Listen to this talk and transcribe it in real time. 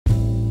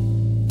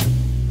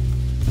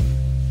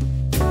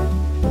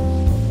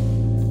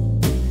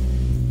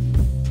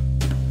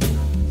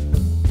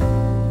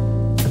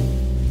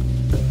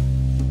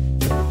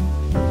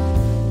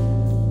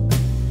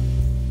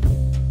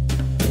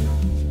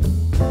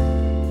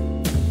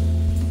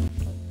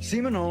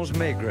Simenon's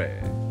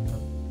Maigret,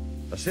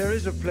 a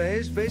series of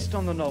plays based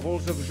on the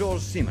novels of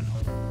Georges Simenon.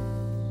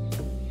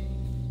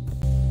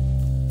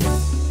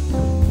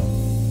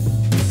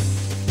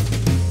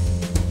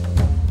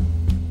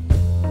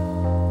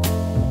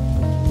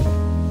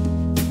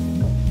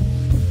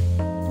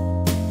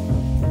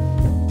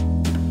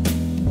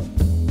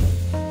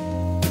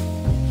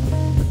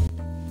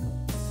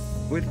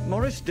 With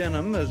Maurice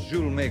Denham as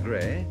Jules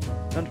Maigret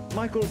and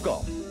Michael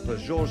Goff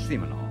as Georges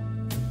Simenon.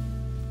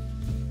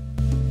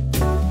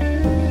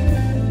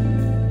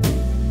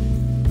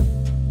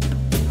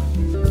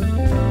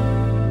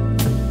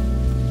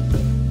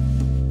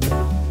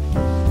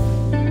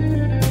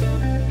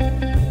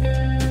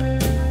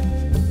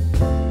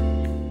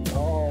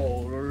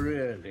 Oh,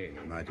 really?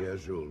 My dear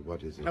Jules,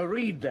 what is it? Now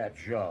read that,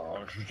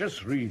 Georges.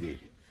 Just read it.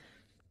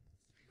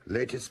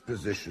 Latest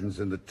positions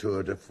in the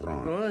Tour de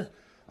France. What?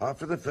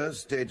 After the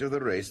first stage of the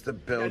race, the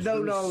bells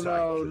No, and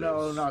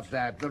cyclists. not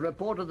that. The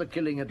report of the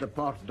killing at the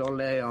Porte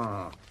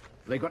d'Orléans.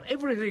 They got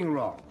everything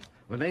wrong.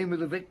 The name of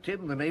the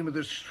victim, the name of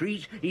the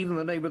street, even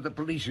the name of the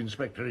police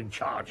inspector in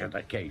charge of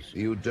the case.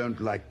 You don't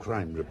like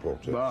crime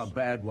reporters? Well,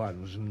 bad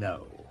ones,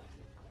 no.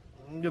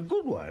 The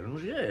good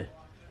ones, yeah.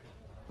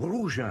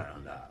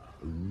 Rougeant, now.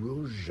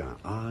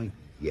 Rougeant,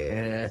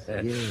 yes.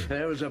 Yes.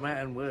 There was a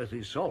man worth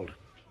his salt.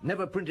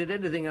 Never printed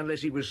anything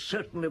unless he was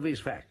certain of his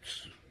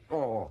facts.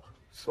 Or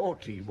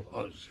thought he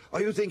was.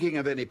 Are you thinking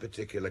of any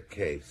particular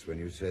case when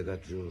you say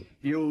that, Jules?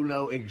 You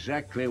know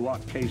exactly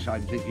what case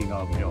I'm thinking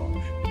of,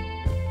 George.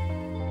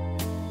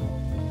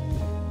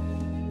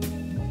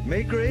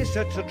 Maigret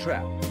sets a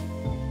trap.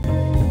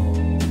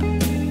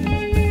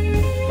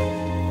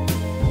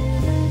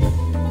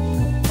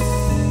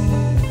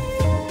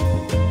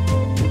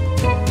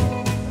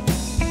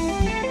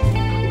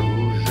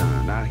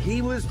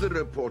 He was the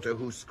reporter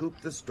who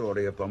scooped the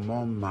story of the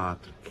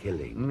Montmartre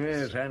killings.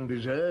 Yes, and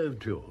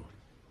deserved to.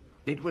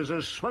 It was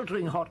a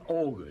sweltering hot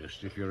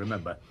August, if you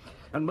remember,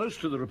 and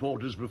most of the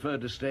reporters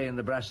preferred to stay in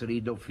the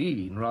Brasserie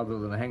Dauphine rather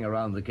than hang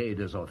around the Quai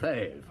des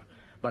Orfèvres.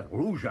 But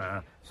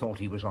Rougeant thought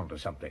he was onto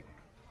something,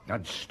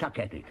 and stuck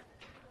at it,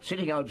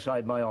 sitting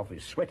outside my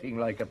office, sweating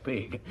like a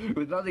pig,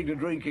 with nothing to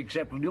drink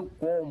except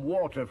lukewarm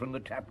water from the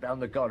tap down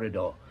the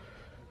corridor.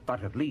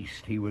 But at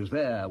least he was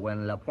there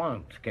when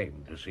Lapointe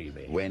came to see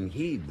me. When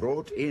he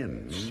brought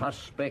in...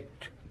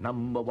 Suspect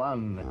number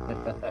one.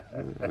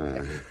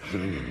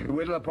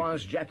 With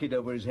Lapointe's jacket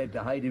over his head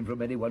to hide him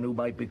from anyone who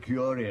might be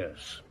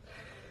curious.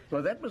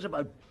 Well, that was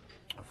about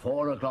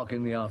 4 o'clock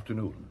in the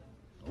afternoon.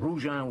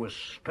 Rougeant was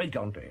straight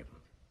onto him.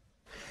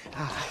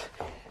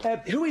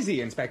 Who is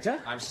he,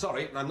 Inspector? I'm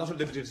sorry, I'm not at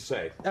liberty to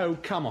say. Oh,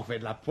 come off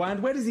it,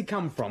 Lapointe. Where does he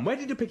come from? Where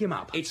did you pick him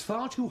up? It's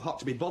far too hot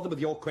to be bothered with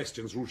your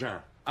questions,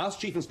 Rougeant. Ask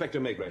Chief Inspector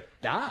Maigret.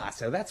 Ah,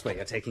 so that's where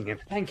you're taking him.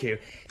 Thank you.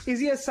 Is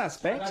he a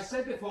suspect? As I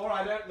said before,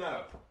 I don't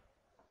know.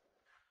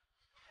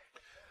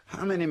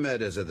 How many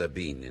murders have there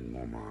been in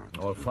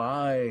Montmartre? Or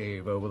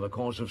 5 over the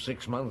course of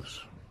 6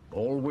 months.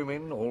 All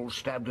women, all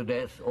stabbed to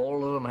death.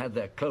 All of them had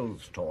their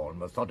clothes torn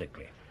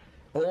methodically.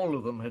 All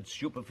of them had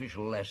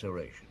superficial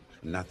lacerations.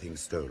 Nothing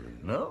stolen?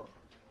 No.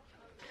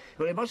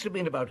 Well, it must have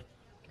been about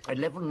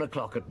 11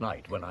 o'clock at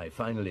night when I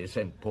finally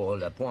sent poor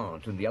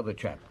Lapointe and the other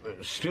chap,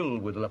 still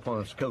with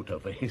Lapointe's coat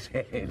over his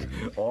head,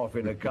 off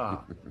in a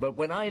car. But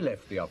when I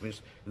left the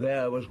office,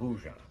 there was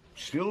Rougeant,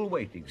 still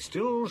waiting,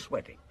 still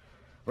sweating,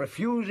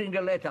 refusing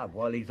to let up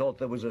while he thought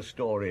there was a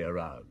story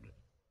around.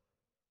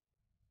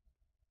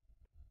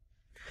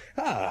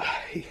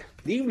 Ah,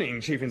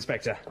 evening, Chief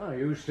Inspector. Are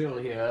you still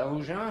here,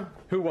 Rougeant?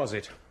 Who was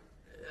it?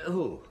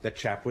 Who? The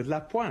chap with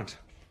Lapointe.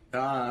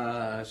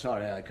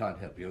 Sorry, I can't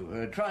help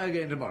you. Try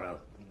again tomorrow.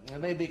 It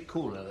may be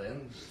cooler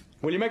then.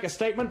 Will you make a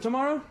statement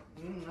tomorrow?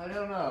 I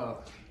don't know.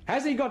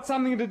 Has he got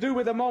something to do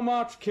with the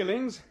Montmartre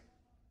killings?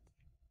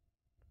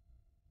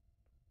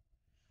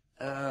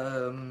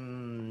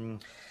 No.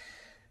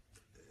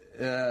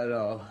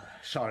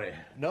 Sorry.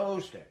 No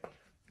step.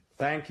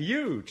 Thank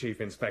you,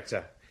 Chief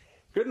Inspector.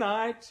 Good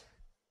night.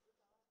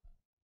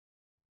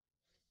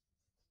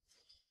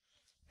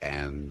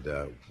 And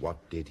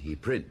what did he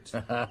print?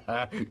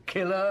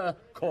 Killer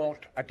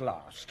caught at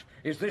last.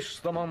 Is this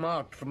the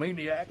Montmartre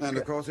maniac? And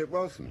of course it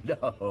wasn't.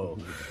 No.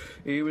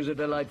 He was a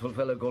delightful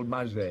fellow called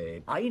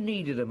Maigret. I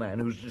needed a man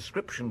whose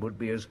description would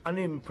be as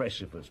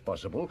unimpressive as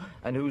possible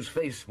and whose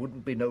face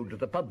wouldn't be known to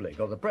the public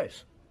or the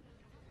press.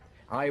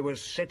 I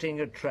was setting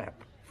a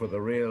trap for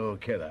the real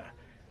killer,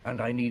 and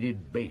I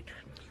needed bait.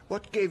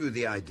 What gave you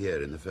the idea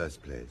in the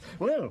first place?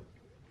 Well,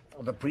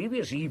 the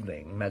previous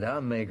evening,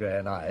 Madame Maigret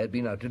and I had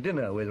been out to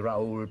dinner with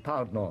Raoul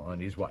Pardon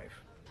and his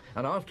wife.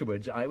 And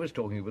afterwards, I was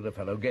talking with a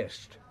fellow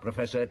guest,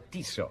 Professor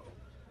Tissot,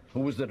 who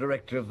was the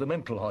director of the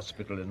mental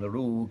hospital in the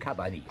Rue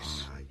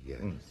Cabanis. Ah,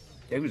 yes.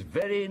 He was a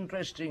very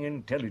interesting,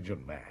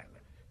 intelligent man.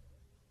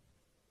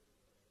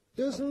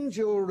 Doesn't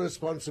your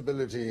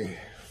responsibility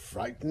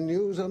frighten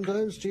you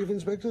sometimes, Chief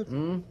Inspector?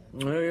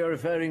 You're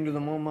referring to the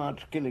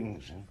Montmartre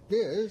killings?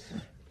 Yes.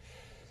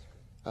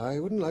 I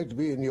wouldn't like to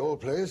be in your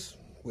place,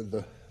 with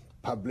the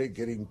public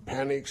getting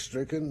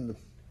panic-stricken,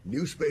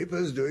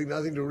 newspapers doing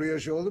nothing to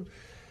reassure them.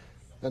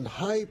 and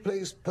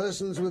high-placed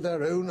persons with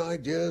their own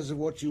ideas of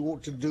what you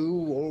ought to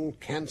do, all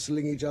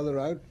cancelling each other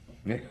out?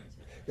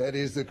 That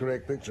is the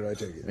correct picture, I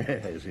take it.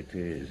 Yes, it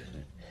is.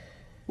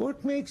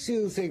 What makes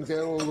you think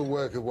they're all the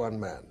work of one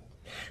man?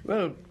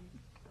 Well,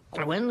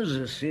 when there's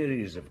a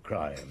series of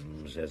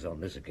crimes, as on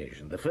this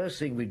occasion, the first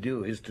thing we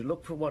do is to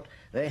look for what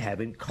they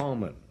have in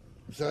common.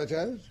 Such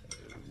as?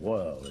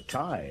 Well, the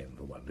time,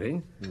 for one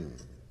thing.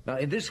 Now,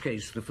 in this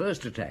case, the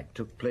first attack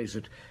took place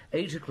at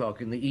 8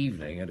 o'clock in the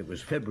evening, and it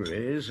was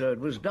February, so it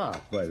was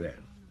dark by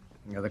then.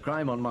 Now, the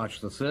crime on March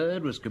the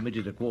 3rd was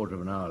committed a quarter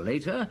of an hour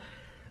later,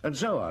 and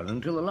so on,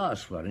 until the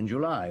last one in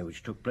July,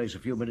 which took place a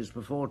few minutes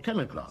before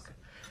 10 o'clock.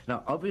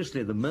 Now,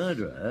 obviously, the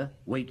murderer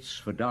waits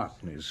for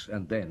darkness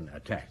and then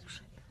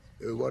attacks.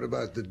 What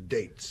about the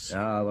dates?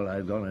 Ah, well,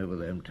 I've gone over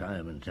them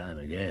time and time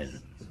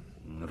again.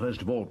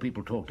 First of all,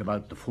 people talked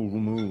about the full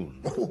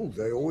moon. Oh,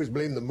 they always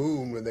blame the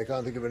moon when they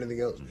can't think of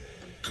anything else.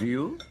 Do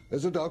you?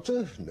 As a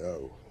doctor?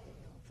 No.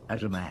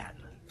 As a man?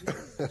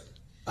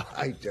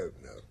 I don't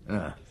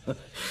know.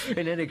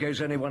 In any case,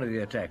 only one of the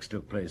attacks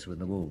took place when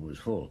the moon was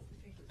full.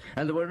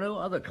 And there were no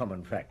other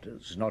common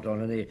factors, not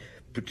on any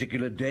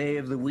particular day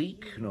of the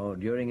week, nor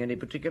during any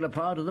particular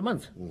part of the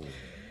month.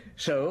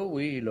 So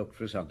we looked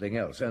for something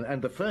else,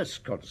 and the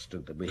first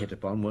constant that we hit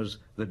upon was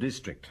the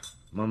district,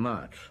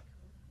 Montmartre.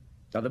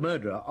 Now, the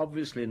murderer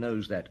obviously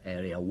knows that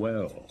area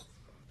well,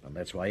 and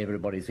that's why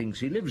everybody thinks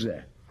he lives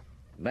there.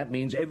 And that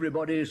means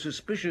everybody is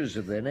suspicious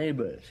of their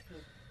neighbours.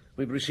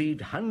 We've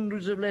received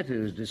hundreds of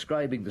letters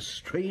describing the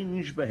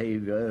strange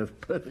behaviour of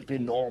perfectly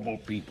normal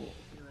people.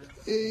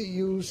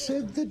 You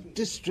said the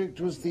district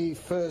was the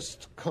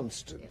first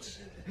constant.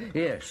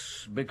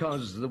 Yes,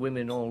 because the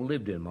women all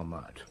lived in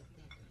Montmartre.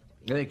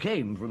 They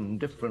came from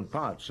different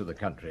parts of the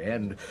country,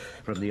 and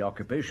from the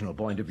occupational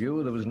point of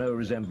view, there was no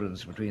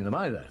resemblance between them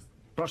either.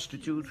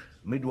 Prostitute,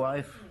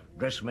 midwife,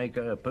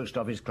 dressmaker, post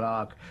office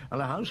clerk,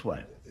 and a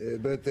housewife.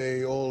 But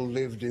they all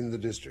lived in the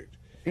district.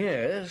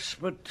 Yes,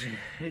 but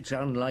it's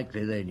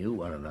unlikely they knew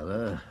one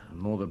another.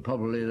 More than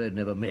probably they'd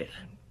never met.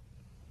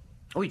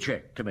 We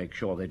checked to make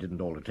sure they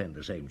didn't all attend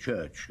the same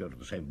church, go to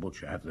the same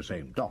butcher, have the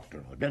same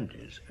doctor or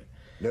dentist.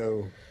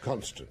 No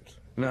constant?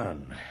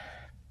 None.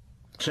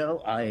 So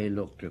I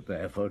looked at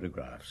their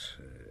photographs.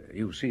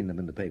 You've seen them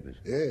in the papers?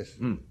 Yes.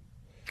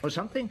 Well,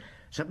 something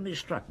suddenly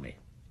struck me.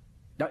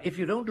 Now, if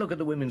you don't look at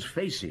the women's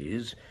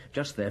faces,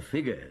 just their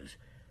figures,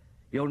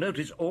 you'll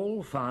notice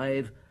all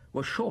 5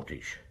 were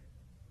shortish,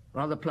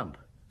 rather plump,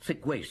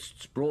 thick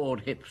waists,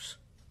 broad hips.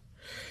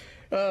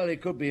 Well,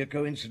 it could be a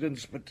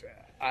coincidence, but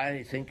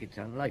I think it's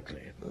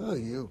unlikely. Well,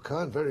 you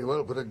can't very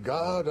well put a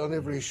guard on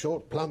every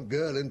short, plump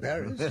girl in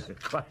Paris.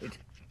 Quite.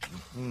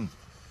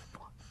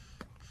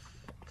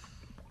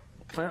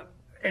 Well,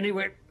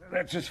 anyway,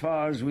 that's as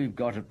far as we've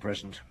got at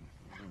present.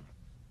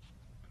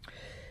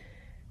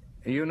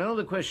 You know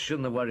the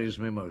question that worries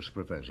me most,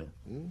 Professor?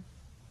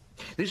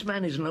 This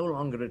man is no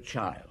longer a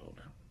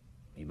child.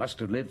 He must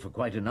have lived for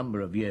quite a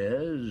number of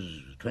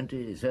years,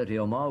 20, 30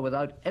 or more,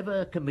 without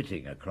ever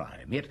committing a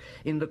crime. Yet,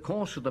 in the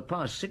course of the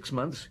past 6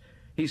 months,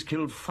 he's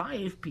killed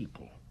 5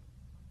 people.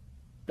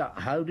 Now,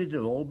 how did it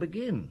all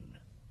begin?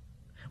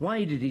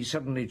 Why did he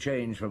suddenly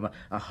change from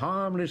a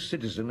harmless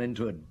citizen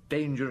into a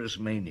dangerous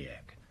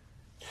maniac?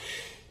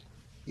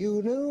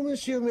 You know,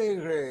 Monsieur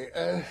Maigret,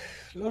 a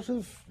lot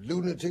of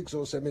lunatics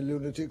or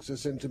semi-lunatics are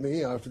sent to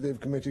me after they've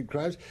committed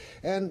crimes,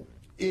 and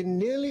in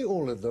nearly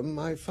all of them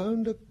I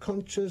found a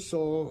conscious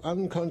or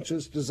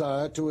unconscious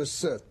desire to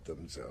assert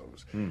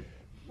themselves.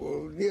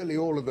 Well, nearly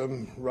all of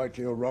them,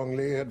 rightly or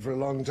wrongly, had for a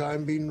long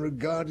time been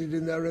regarded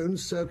in their own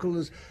circle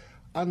as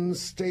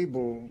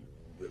unstable,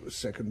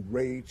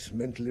 second-rate,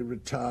 mentally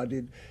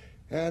retarded,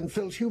 and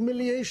felt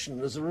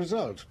humiliation as a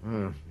result.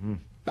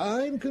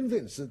 I'm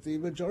convinced that the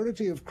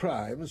majority of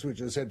crimes,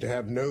 which are said to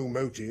have no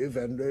motive,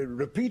 and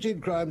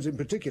repeated crimes in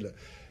particular,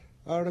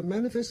 are a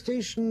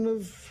manifestation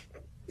of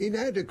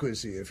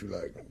inadequacy, if you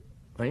like.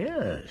 Oh,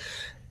 yes.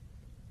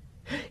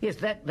 Yes,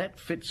 that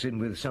fits in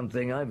with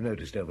something I've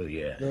noticed over the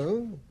years.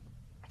 No?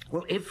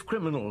 Well, if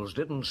criminals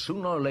didn't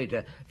sooner or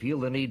later feel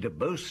the need to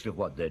boast of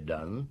what they'd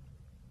done,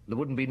 there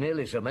wouldn't be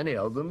nearly so many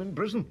of them in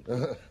prison.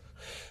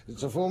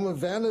 It's a form of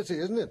vanity,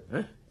 isn't it?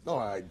 Huh? Oh,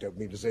 I don't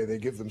mean to say they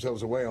give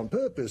themselves away on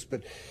purpose,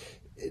 but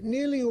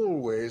nearly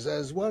always,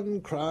 as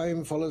one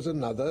crime follows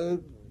another,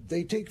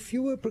 they take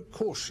fewer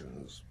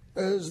precautions,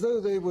 as though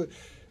they were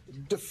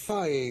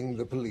defying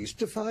the police,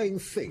 defying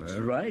fate.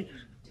 Right.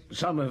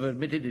 Some have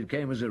admitted it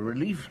came as a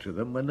relief to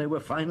them when they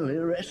were finally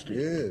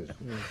arrested.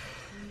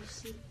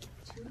 Yes.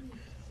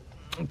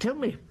 Tell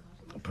me,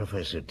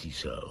 Professor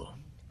Tissot,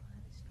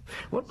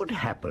 what would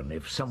happen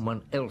if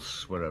someone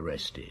else were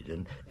arrested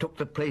and took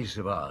the place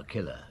of our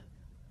killer?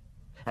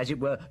 As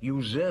it were,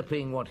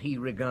 usurping what he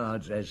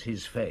regards as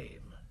his fame.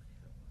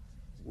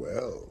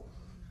 Well,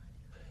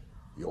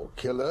 your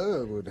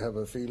killer would have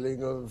a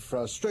feeling of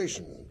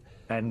frustration.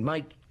 And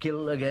might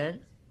kill again?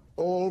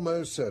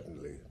 Almost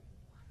certainly.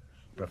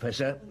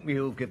 Professor,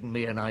 you've given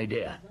me an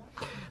idea.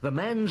 The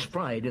man's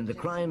pride in the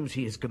crimes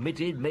he has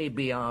committed may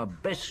be our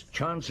best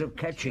chance of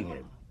catching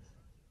him.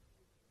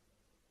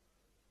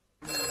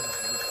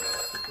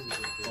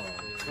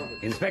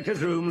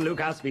 Inspector's room,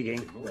 Lucas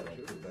speaking.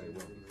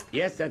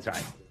 Yes, that's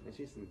right.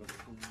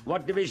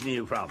 What division are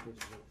you from?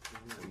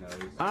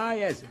 Ah,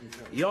 yes.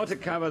 You're to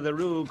cover the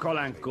Rue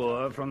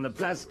Colincourt from the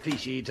Place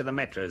Clichy to the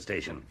metro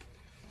station.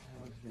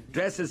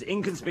 Dress as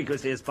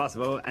inconspicuously as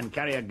possible and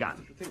carry a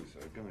gun.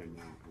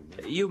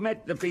 You've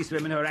met the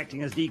policewomen who are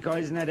acting as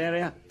decoys in that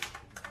area?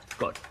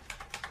 Good.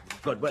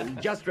 Good. Well,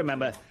 just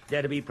remember,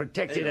 they're to be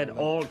protected at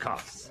all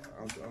costs.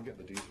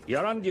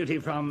 You're on duty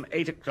from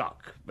 8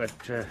 o'clock, but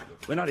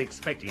we're not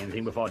expecting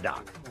anything before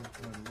dark.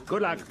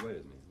 Good luck.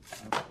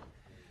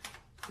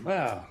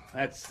 Well,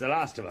 that's the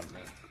last of them.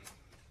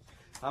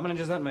 How many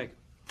does that make?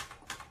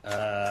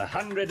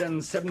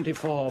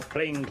 174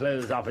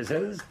 plainclothes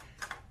officers,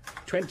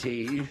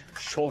 20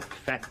 short,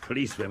 fat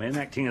policewomen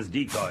acting as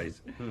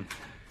decoys.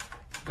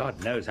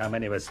 God knows how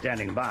many were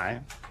standing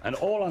by, and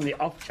all on the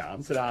off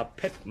chance that our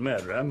pet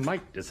murderer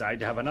might decide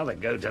to have another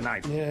go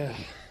tonight. Yeah.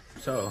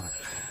 So,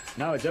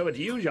 now it's over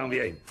to you,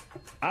 Janvier.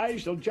 I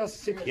shall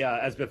just sit here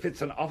as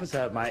befits an officer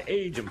of my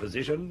age and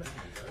position,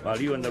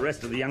 while you and the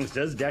rest of the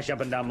youngsters dash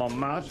up and down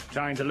Montmartre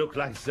trying to look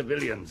like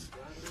civilians.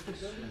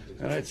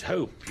 Let's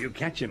hope you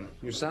catch him.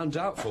 You sound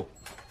doubtful.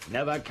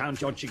 Never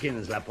count your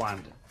chickens,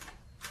 Lapointe.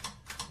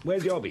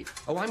 Where's your beat?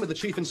 Oh, I'm with the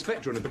chief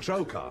inspector in a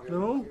patrol car.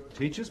 No,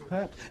 teacher's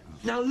pet.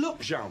 Now look,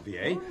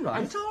 Janvier.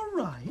 All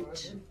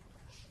right.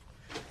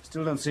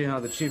 Still don't see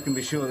how the chief can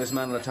be sure this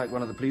man will attack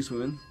one of the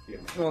policewomen,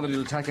 or that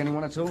he'll attack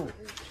anyone at all.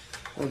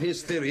 Well,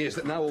 his theory is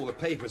that now all the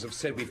papers have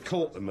said we've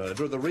caught the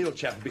murderer, the real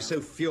chap will be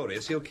so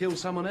furious he'll kill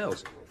someone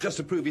else, just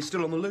to prove he's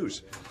still on the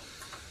loose.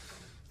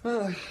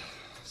 Well,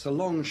 it's a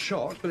long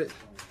shot, but it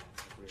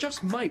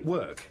just might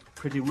work.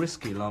 Pretty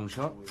risky, long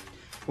shot.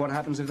 What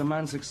happens if the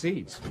man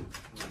succeeds?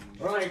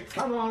 Right,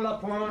 come on,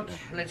 Lapointe.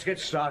 Let's get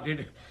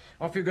started.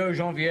 Off you go,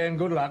 Janvier, and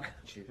good luck.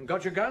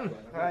 Got your gun?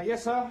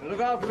 Yes, sir. Look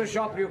out for the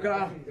shop,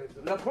 Lucas.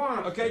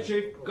 Lapointe. Okay,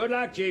 Chief. Good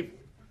luck, Chief.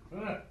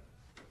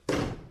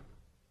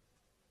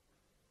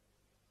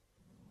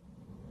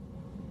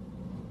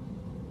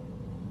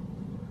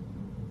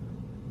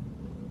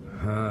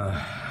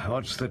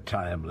 What's the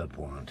time,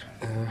 Lapointe?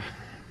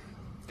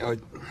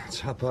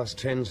 It's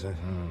 10:30, sir.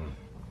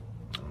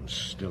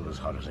 Still as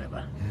hot as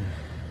ever.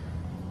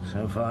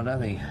 So far,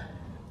 nothing.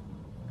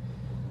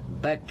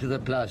 Back to the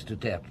Place du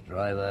Tertre,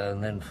 driver,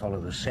 and then follow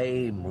the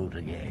same route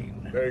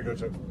again. Very good,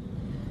 sir.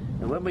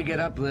 And when we get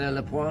up there,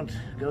 Lapointe,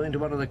 go into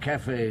one of the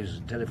cafes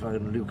and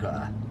telephone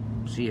Lucas.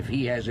 See if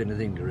he has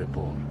anything to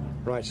report.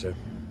 Right, sir.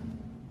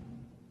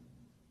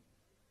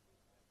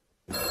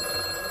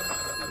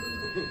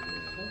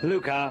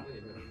 Lucas.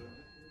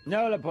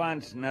 No,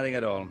 Lapointe, nothing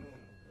at all.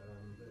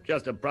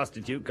 Just a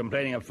prostitute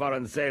complaining a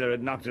foreign sailor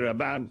had knocked her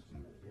about.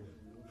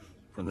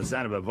 From the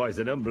sound of her voice,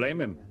 I don't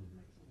blame him.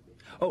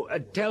 Oh,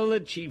 tell the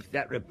chief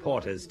that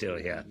reporter's still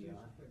here.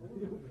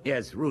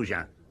 Yes,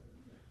 Rougeon.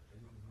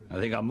 I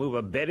think I'll move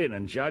a bed in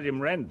and charge him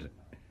rent.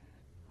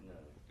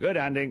 Good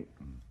hunting.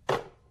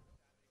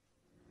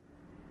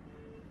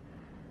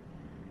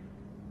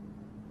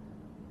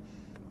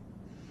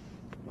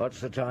 What's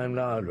the time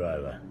now,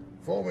 driver?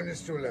 4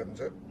 minutes to 11,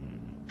 sir.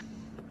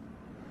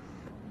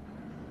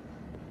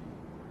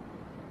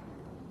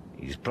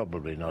 He's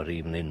probably not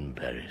even in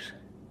Paris.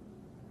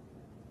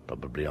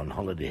 Probably on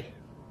holiday.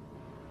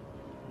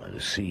 By the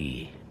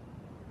sea.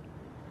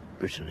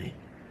 Brittany.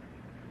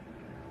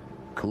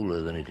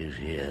 Cooler than it is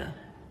here.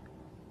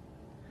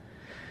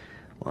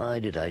 Why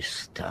did I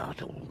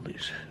start all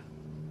this?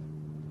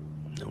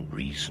 No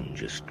reason,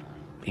 just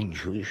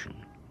intuition.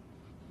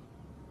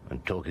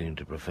 And talking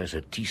to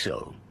Professor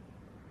Tissot.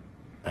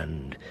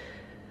 And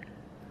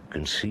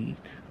conceit.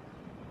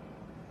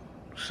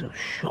 So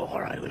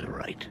sure I was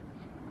right.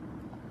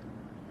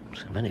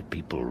 So many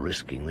people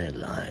risking their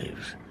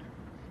lives.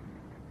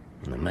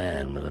 And the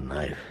man with a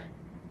knife.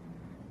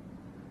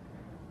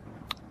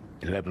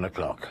 11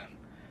 o'clock.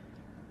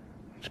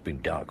 It's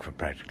been dark for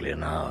practically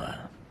an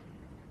hour.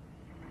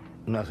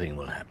 Nothing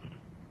will happen.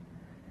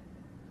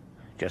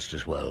 Just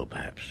as well,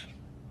 perhaps.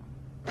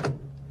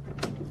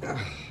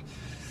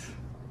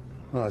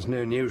 Well, there's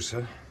no news,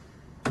 sir.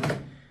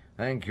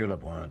 Thank you,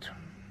 Lapointe.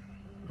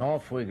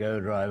 Off we go,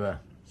 driver.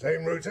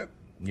 Same route, sir?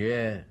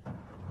 Yeah.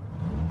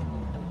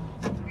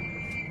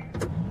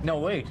 No,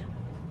 wait.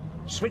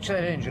 Switch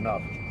that engine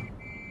off.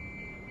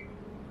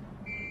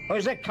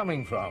 Where's that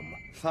coming from?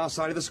 Far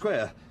side of the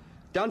square.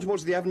 Down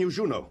towards the Avenue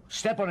Junot.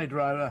 Step on it,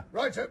 driver.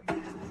 Right, sir.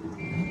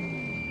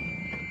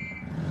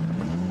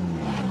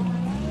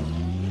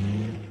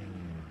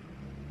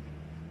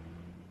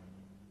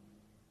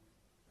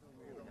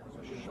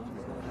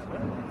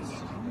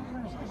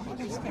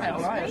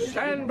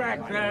 Stand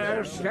back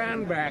there,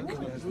 stand back.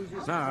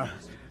 Now,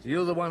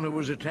 you're the one who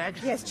was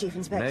attacked? Yes, Chief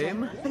Inspector.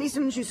 Name?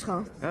 Policeman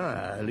Jusserand.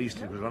 Ah, at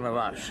least it was one of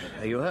us.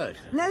 Are you hurt?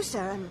 No,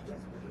 sir,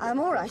 I'm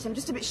all right. I'm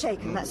just a bit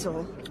shaken, that's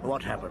all.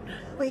 What happened?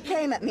 Well, he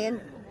came at me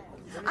and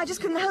I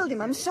just couldn't hold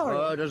him, I'm sorry.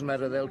 Oh, it doesn't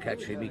matter. They'll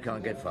catch him. He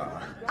can't get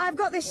far. I've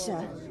got this,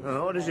 sir.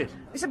 Oh, what is it?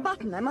 It's a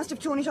button. I must have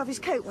torn it off his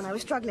coat when I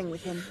was struggling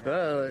with him.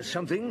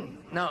 Something.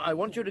 Now, I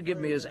want you to give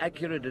me as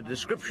accurate a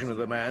description of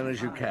the man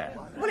as you can.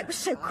 Well, it was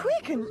so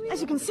quick, and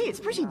as you can see, it's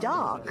pretty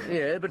dark.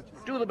 Yeah, but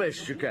do the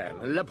best you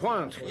can.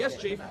 Lapointe. Yes,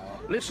 Chief.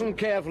 Listen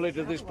carefully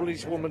to this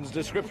policewoman's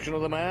description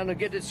of the man and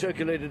get it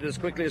circulated as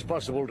quickly as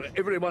possible to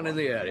everyone in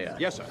the area.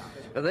 Yes, sir.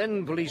 And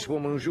then,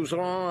 policewoman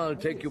Jousseron, I'll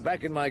take you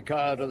back in my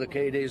car to the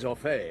Quai des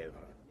Orfèvres.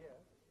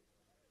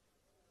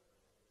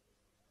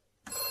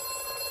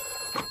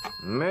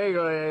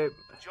 Maigret.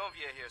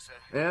 Janvier here, sir.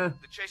 Yeah?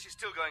 The chase is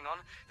still going on.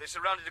 They've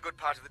surrounded a good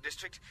part of the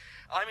district.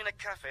 I'm in a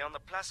cafe on the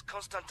Place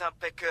Constantin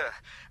Pequeur,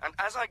 and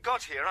as I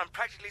got here, I'm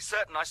practically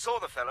certain I saw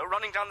the fellow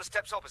running down the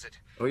steps opposite.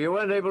 Well, you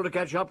weren't able to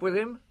catch up with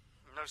him?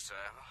 No, sir.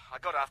 I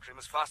got after him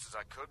as fast as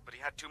I could, but he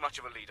had too much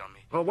of a lead on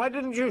me. Well, why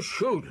didn't you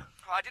shoot?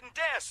 I didn't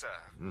dare,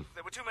 sir.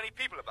 There were too many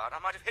people about. I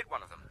might have hit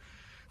one of them.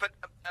 But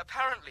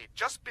apparently,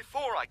 just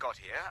before I got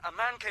here, a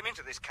man came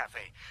into this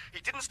cafe. He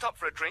didn't stop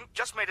for a drink,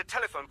 just made a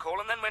telephone call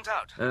and then went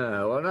out.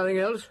 Well, nothing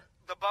else?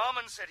 The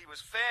barman said he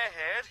was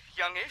fair-haired,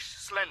 youngish,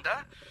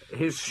 slender.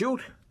 His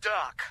suit?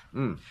 Dark.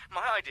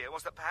 My idea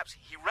was that perhaps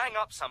he rang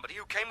up somebody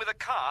who came with a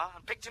car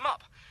and picked him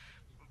up.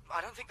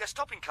 I don't think they're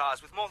stopping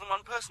cars with more than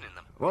one person in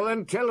them. Well,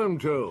 then tell him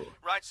to.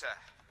 Right,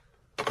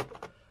 sir.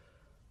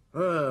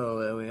 Well,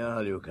 there we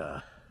are,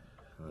 Luca.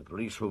 The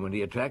policewoman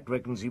he attacked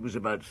reckons he was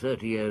about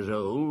 30 years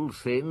old,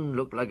 thin,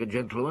 looked like a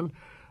gentleman,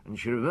 and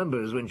she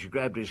remembers when she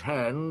grabbed his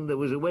hand there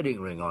was a wedding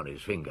ring on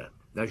his finger.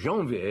 Now,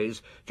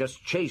 Janvier's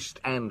just chased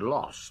and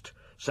lost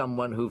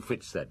someone who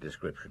fits that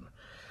description.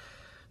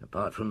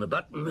 Apart from the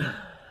button,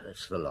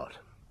 that's the lot.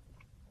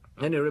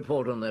 Any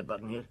report on that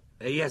button yet?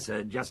 Yes,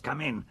 sir, just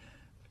come in.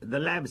 The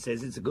lab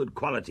says it's a good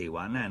quality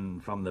one,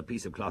 and from the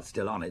piece of cloth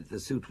still on it, the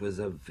suit was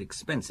of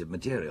expensive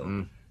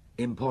material.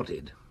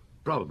 Imported.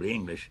 Probably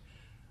English.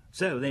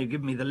 So they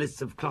give me the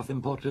lists of cloth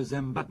importers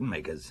and button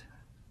makers.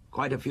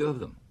 Quite a few of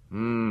them.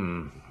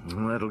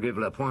 That'll give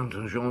Lapointe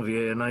and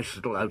Janvier a nice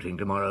little outing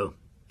tomorrow,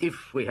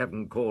 if we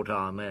haven't caught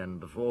our man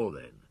before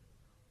then.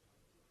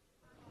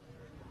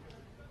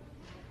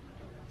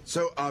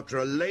 So after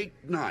a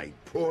late night,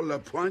 poor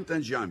Lapointe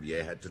and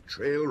Janvier had to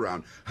trail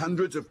round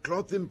hundreds of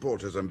cloth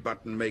importers and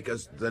button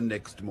makers the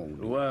next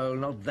morning. Well,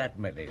 not that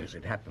many as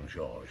it happened,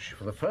 Georges.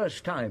 For the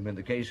first time in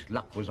the case,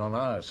 luck was on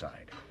our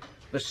side.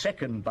 The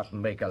second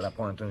button maker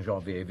Lapointe and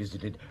Janvier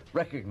visited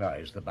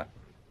recognized the button.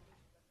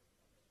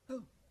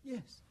 Oh,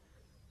 yes.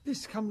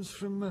 This comes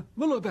from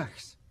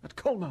Mullerbach's at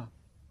Colmar.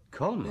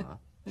 Colmar?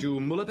 Do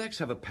Mullerbach's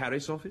have a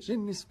Paris office?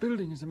 In this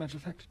building, as a matter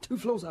of fact, 2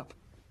 floors up.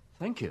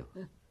 Thank you.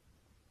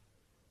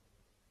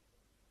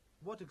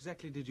 What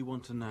exactly did you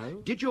want to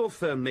know? Did your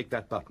firm make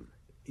that button?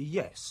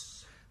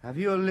 Yes. Have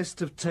you a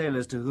list of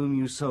tailors to whom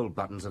you sold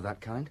buttons of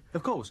that kind?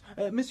 Of course.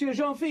 Monsieur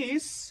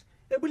Jean-Fils,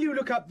 will you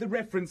look up the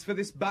reference for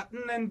this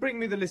button and bring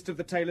me the list of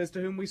the tailors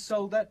to whom we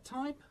sold that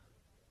type?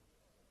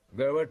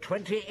 There were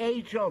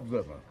 28 of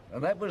them,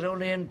 and that was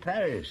only in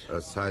Paris.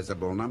 A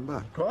sizable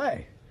number.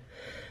 Quite.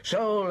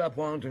 So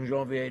Lapointe and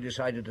Janvier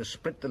decided to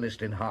split the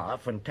list in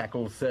half and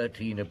tackle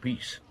 13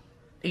 apiece,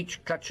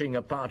 each clutching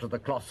a part of the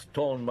cloth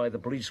torn by the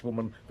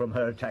policewoman from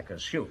her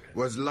attacker's suit.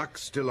 Was luck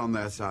still on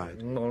their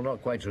side? No,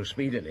 not quite so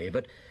speedily,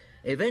 but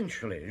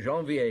eventually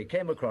Janvier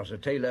came across a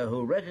tailor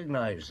who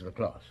recognized the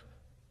cloth.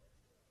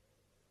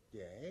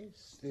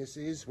 Yes, this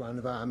is one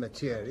of our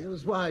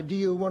materials. Why, do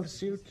you want a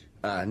suit?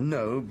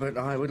 No, but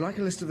I would like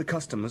a list of the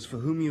customers for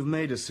whom you've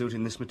made a suit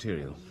in this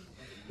material.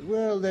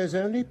 Well, there's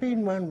only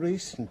been one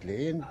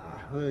recently, and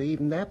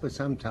even that was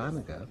some time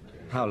ago.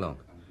 How long?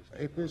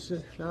 It was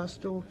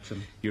last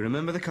autumn. You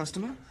remember the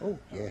customer? Oh,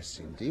 yes,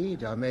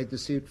 indeed. I made the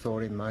suit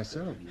for him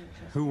myself.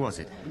 Who was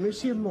it?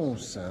 Monsieur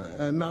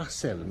Monsin,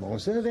 Marcel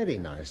Monsin, a very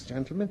nice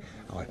gentleman.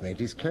 I've made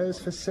his clothes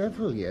for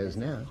several years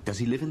now. Does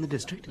he live in the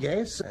district?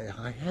 Yes,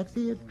 I have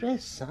the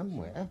address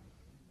somewhere.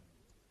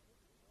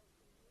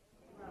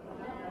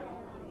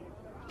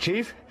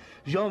 Chief,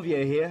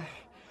 Janvier here.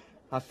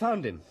 I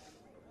found him.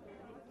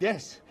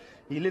 Yes,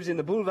 he lives in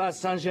the Boulevard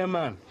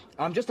Saint-Germain.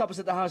 I'm just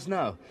opposite the house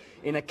now,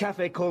 in a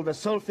cafe called the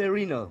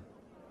Solferino.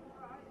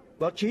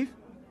 What, Chief?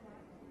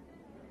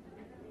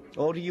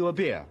 Order you a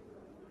beer.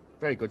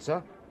 Very good,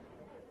 sir.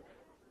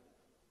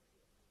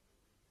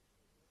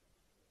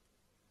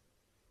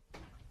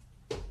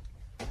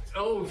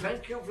 Oh,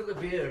 thank you for the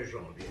beer,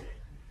 Janvier.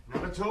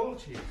 Not at all,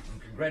 Chief.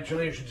 And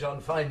congratulations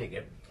on finding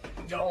him.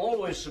 You're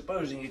always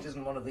supposing it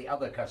isn't one of the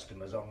other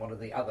customers on one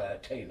of the other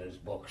tailor's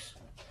books.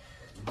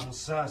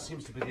 Monsin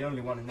seems to be the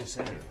only one in this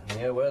area.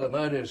 Yeah, where the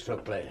murders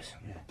took place.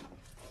 Yeah.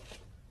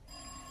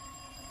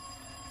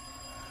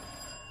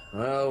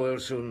 Well, we'll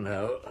soon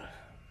know.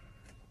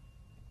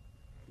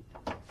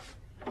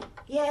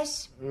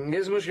 Yes?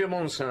 Is Monsieur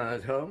Monsin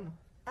at home?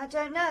 I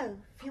don't know.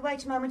 If you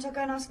wait a moment, I'll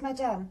go and ask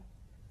Madame.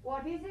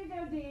 What is it,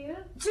 Odile?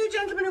 2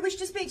 gentlemen who wish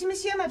to speak to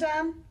Monsieur,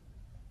 Madame.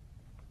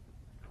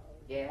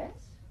 Yes?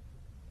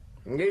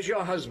 Is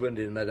your husband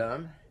in,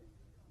 Madame?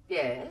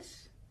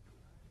 Yes.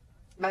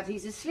 But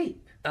he's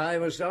asleep. I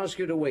must ask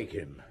you to wake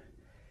him.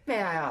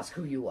 May I ask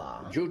who you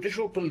are?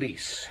 Judicial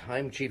Police.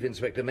 I'm Chief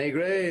Inspector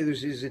Maigret.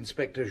 This is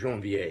Inspector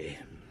Janvier.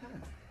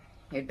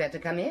 You'd better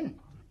come in.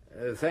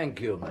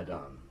 Thank you,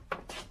 madame.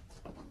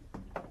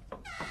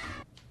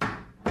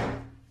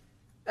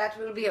 That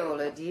will be all,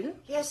 Odile.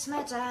 Yes,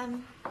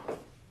 madame.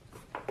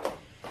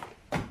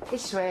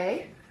 This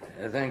way.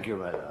 Thank you,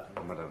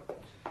 madame.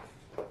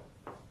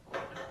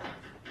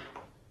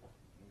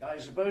 I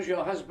suppose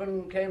your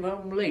husband came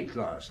home late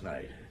last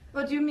night.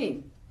 What do you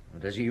mean?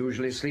 Does he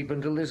usually sleep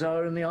until this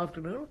hour in the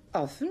afternoon?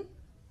 Often.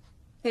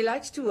 He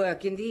likes to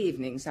work in the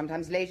evening,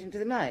 sometimes late into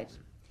the night.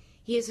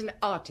 He is an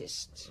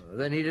artist.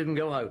 Then he didn't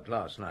go out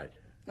last night?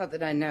 Not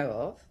that I know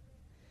of.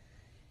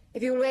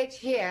 If you'll wait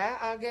here,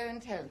 I'll go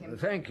and tell him.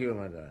 Thank you,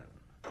 madame.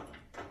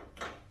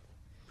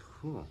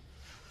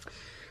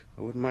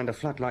 I wouldn't mind a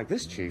flat like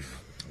this,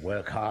 Chief.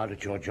 Work hard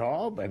at your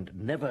job and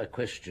never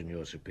question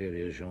your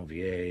superior,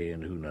 Janvier,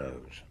 and who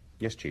knows.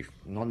 Yes, Chief.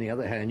 And on the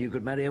other hand, you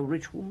could marry a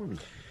rich woman.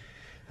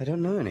 I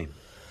don't know any.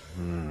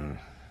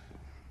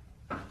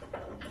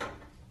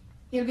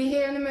 He'll be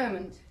here in a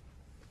moment.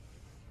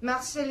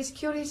 Marcel is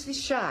curiously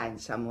shy in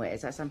some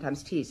ways. I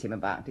sometimes tease him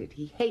about it.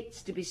 He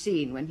hates to be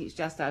seen when he's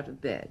just out of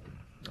bed.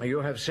 You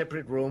have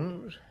separate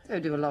rooms? So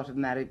do a lot of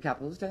married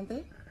couples, don't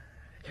they?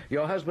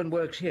 Your husband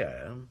works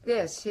here?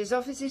 Yes, his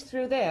office is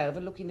through there,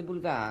 overlooking the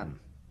boulevard.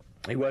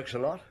 He works a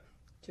lot?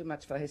 Too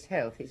much for his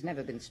health. He's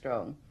never been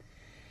strong.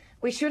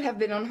 We should have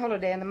been on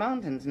holiday in the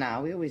mountains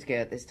now. We always go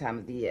at this time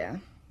of the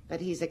year.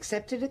 But he's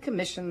accepted a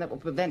commission that will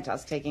prevent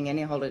us taking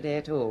any holiday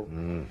at all.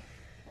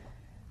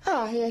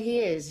 Ah, here he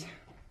is.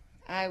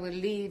 I will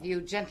leave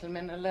you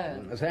gentlemen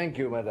alone. Thank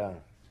you, madame.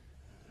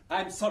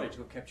 I'm sorry to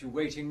have kept you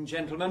waiting,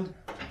 gentlemen.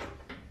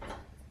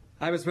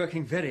 I was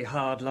working very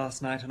hard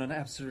last night on an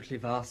absolutely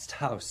vast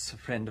house a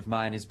friend of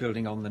mine is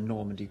building on the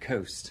Normandy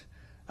coast.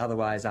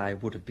 Otherwise, I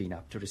would have been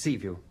up to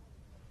receive you.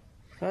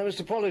 I must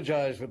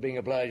apologize for being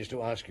obliged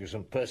to ask you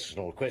some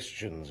personal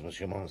questions,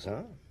 Monsieur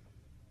Monsin.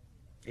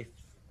 If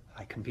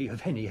I can be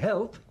of any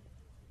help.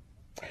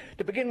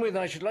 To begin with,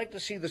 I should like to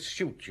see the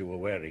suit you were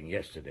wearing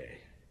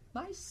yesterday.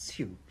 My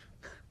suit?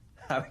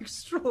 How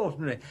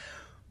extraordinary.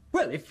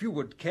 Well, if you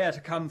would care to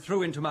come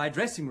through into my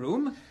dressing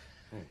room...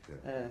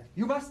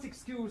 you must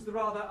excuse the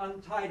rather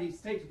untidy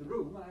state of the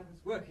room. I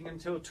was working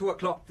until 2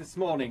 o'clock this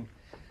morning.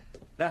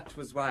 That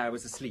was why I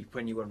was asleep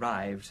when you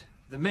arrived.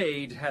 The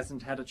maid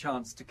hasn't had a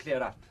chance to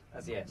clear up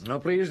as yet. No,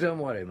 please don't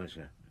worry,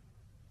 monsieur.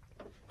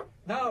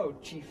 Now,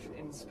 Chief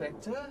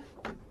Inspector,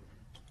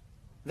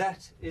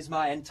 that is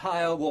my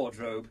entire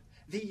wardrobe.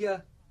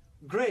 The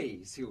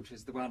grey suit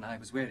is the one I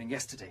was wearing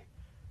yesterday.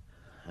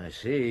 I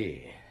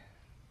see.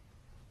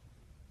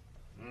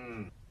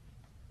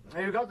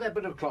 Have you got that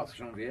bit of cloth,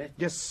 Janvier?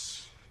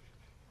 Yes.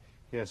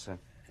 Yes, sir.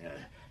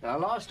 Now,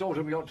 last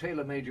autumn your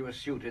tailor made you a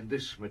suit in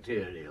this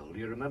material. Do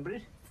you remember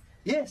it?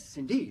 Yes,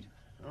 indeed.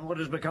 What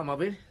has become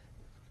of it?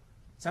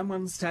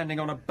 Someone standing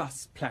on a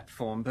bus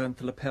platform burnt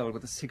the lapel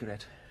with a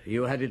cigarette.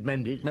 You had it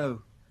mended?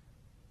 No.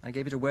 I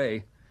gave it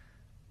away.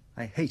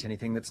 I hate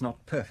anything that's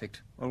not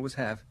perfect. Always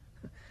have.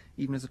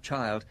 Even as a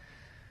child.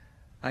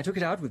 I took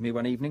it out with me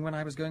one evening when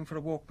I was going for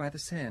a walk by the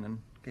Seine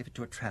and gave it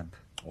to a tramp.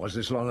 Was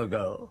this long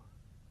ago?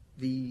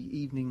 The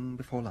evening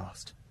before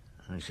last.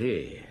 I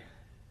see.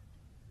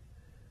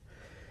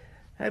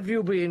 Have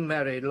you been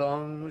married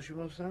long, Monsieur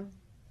Monsin?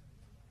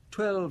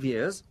 12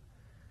 years.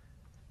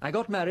 I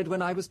got married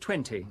when I was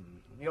 20.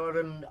 You're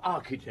an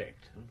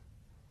architect?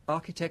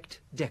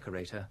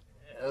 Architect-decorator.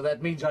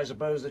 That means, I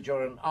suppose, that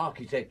you're an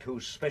architect who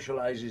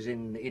specializes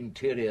in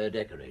interior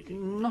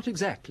decorating. Not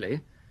exactly.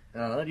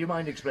 Do you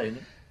mind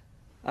explaining?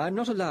 I'm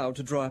not allowed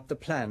to draw up the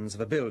plans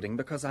of a building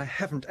because I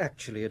haven't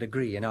actually a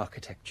degree in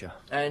architecture.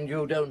 And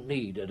you don't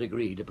need a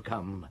degree to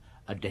become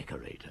a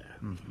decorator.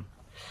 Mm-hmm.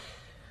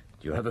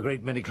 Do you have a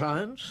great many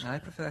clients? I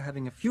prefer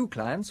having a few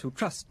clients who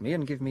trust me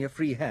and give me a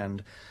free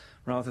hand,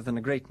 rather than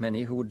a great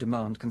many who would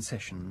demand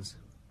concessions.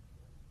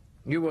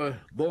 You were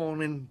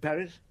born in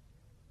Paris?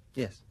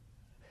 Yes.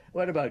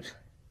 Whereabouts?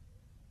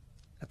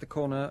 At the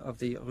corner of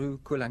the Rue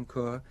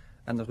Colincourt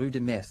and the Rue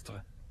de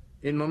Maistre.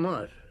 In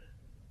Montmartre?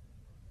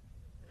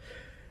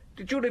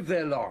 Did you live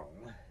there long?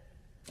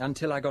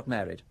 Until I got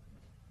married.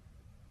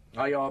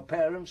 Are your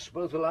parents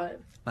both alive?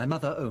 My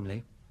mother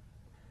only.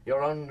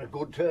 You're on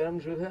good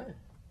terms with her?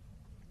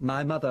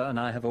 My mother and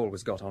I have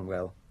always got on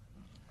well.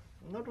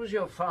 What was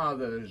your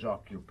father's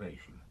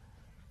occupation?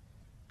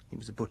 He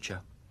was a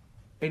butcher.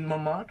 In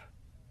Montmartre?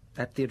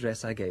 At the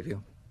address I gave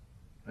you.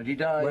 And he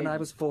died? When I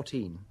was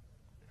 14.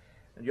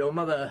 And your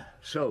mother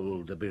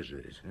sold the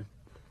business, eh?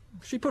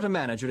 She put a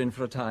manager in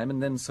for a time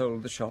and then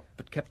sold the shop,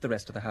 but kept the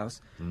rest of the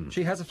house.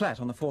 She has a flat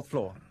on the 4th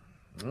floor.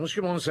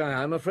 Monsieur Monsin,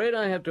 I'm afraid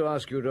I have to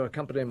ask you to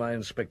accompany my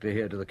inspector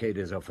here to the Quai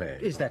des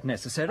Orfèvres. Is that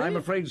necessary? I'm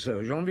afraid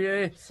so.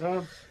 Janvier?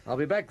 Sir? I'll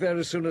be back there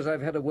as soon as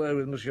I've had a word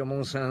with Monsieur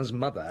Monsin's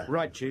mother.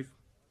 Right, Chief.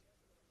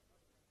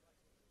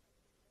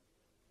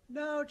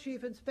 Now,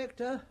 Chief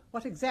Inspector,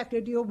 what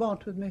exactly do you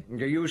want with me?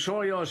 You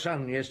saw your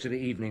son yesterday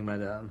evening,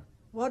 madame.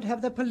 What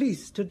have the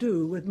police to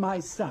do with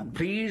my son?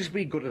 Please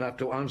be good enough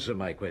to answer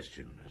my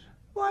questions.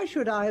 Why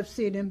should I have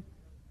seen him?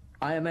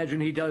 I imagine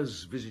he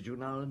does visit you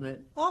now and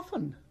then?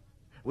 Often.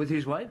 With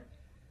his wife?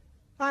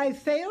 I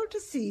fail to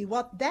see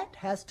what that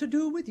has to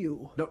do with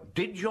you. No,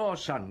 did your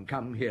son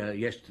come here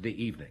yesterday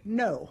evening?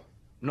 No.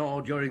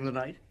 Nor during the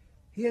night?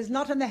 He is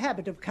not in the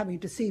habit of coming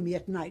to see me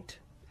at night.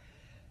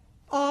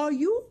 Are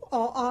you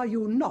or are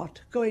you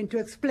not going to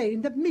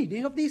explain the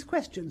meaning of these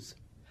questions?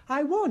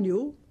 I warn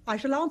you, I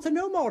shall answer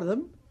no more of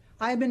them.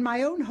 I am in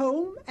my own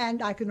home,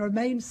 and I can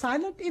remain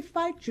silent if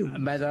I choose.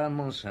 Madame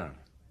Monsin,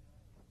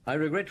 I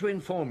regret to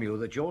inform you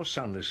that your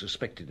son is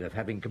suspected of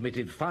having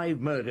committed 5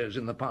 murders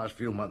in the past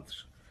few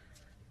months.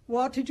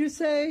 What did you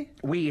say?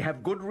 We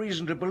have good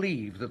reason to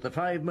believe that the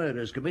 5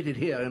 murders committed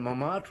here in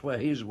Montmartre were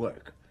his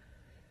work.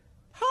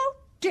 How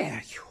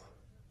dare you?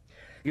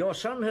 Your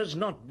son has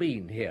not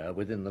been here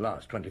within the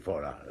last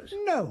 24 hours.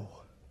 No.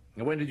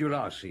 When did you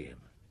last see him?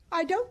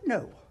 I don't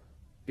know.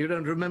 You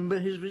don't remember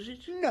his visit?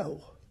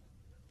 No.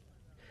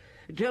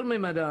 Tell me,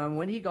 madame,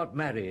 when he got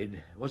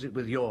married, was it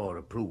with your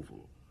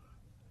approval?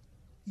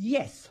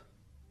 Yes.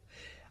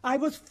 I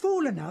was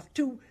fool enough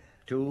to...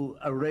 To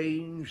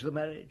arrange the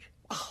marriage?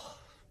 Oh,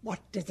 what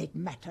does it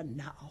matter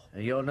now?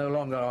 You're no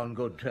longer on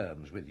good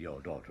terms with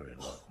your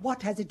daughter-in-law.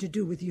 What has it to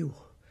do with you?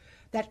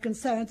 That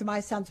concerns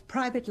my son's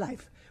private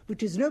life,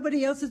 which is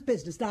nobody else's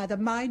business, neither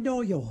mine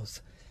nor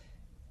yours.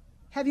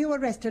 Have you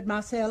arrested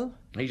Marcel?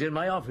 He's in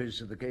my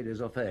office at the Quai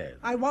des Orfèvres.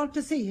 I want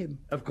to see him.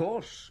 Of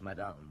course,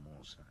 Madame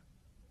Monsin.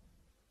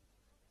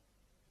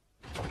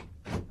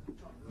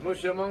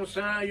 Monsieur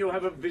Monsin, you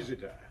have a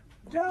visitor.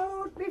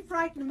 Don't be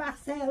frightened,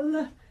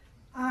 Marcel.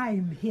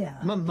 I'm here.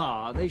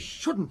 Mamma, they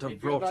shouldn't have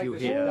brought you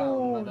here.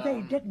 Oh,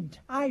 they didn't.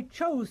 I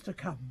chose to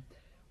come.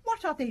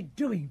 What are they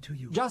doing to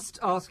you? Just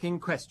asking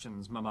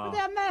questions, Mamma.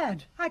 They're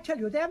mad. I tell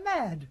you, they're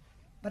mad.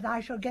 But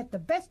I shall get the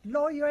best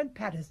lawyer in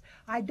Paris.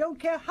 I don't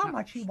care how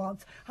much he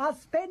wants. I'll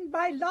spend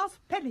my last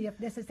penny if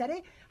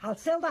necessary. I'll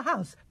sell the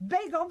house,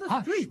 beg on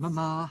the streets. Hush,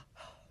 Mamma.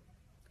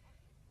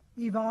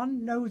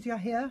 Yvonne knows you're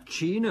here?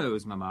 She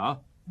knows, Mamma.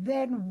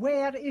 Then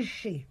where is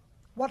she?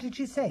 What did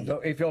she say? So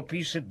if you'll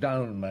please sit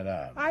down,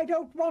 madame. I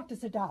don't want to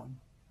sit down.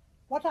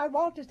 What I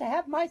want is to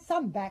have my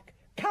son back.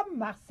 Come,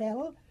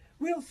 Marcel.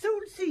 We'll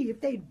soon see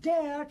if they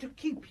dare to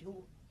keep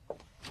you.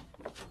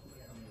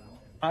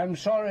 I'm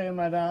sorry,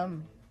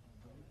 madame.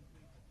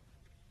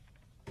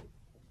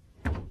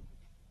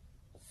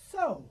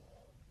 So,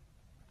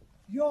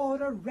 you're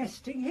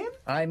arresting him?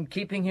 I'm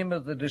keeping him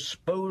at the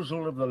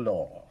disposal of the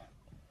law.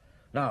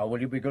 Now,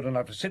 will you be good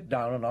enough to sit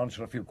down and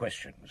answer a few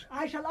questions?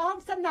 I shall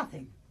answer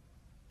nothing.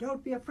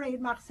 Don't be afraid,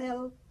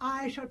 Marcel.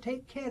 I shall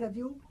take care of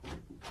you.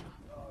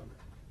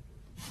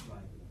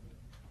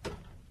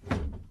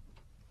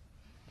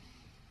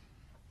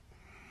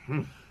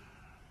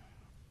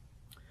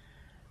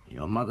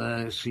 Your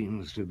mother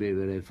seems to be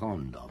very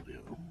fond of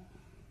you.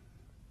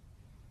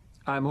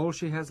 I'm all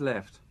she has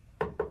left.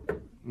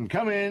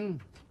 Come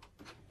in.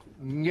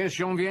 Yes,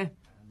 Janvier?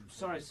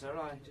 Sorry, sir,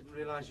 I didn't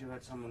realize you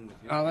had someone with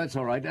you. Oh, that's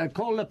all right.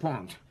 Call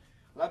Lapointe.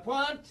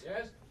 Lapointe?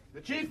 Yes?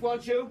 The chief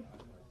wants you.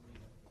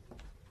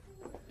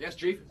 Yes,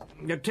 Chief?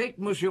 Take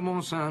Monsieur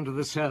Monsin to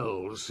the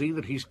cells. See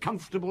that he's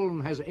comfortable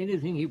and has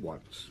anything he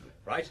wants.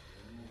 Right.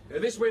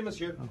 This way,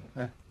 monsieur.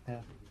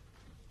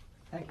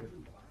 Thank you.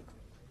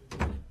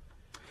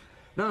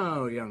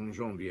 Now, young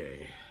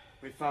Janvier.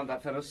 We found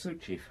that fellow's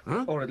suit, Chief.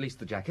 Huh? Or at least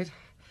the jacket.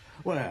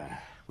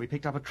 Where? We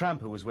picked up a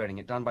tramp who was wearing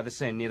it down by the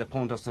Seine near the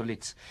Pont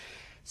d'Austerlitz.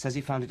 Says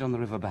he found it on the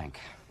river bank.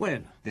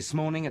 When? This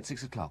morning at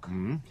 6 o'clock.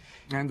 And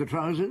the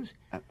trousers?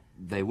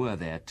 They were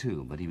there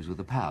too, but he was with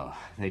the pal.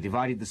 They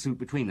divided the suit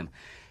between them.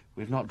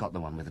 We've not got the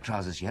one with the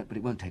trousers yet, but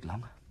it won't take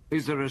long.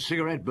 Is there a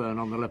cigarette burn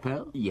on the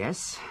lapel?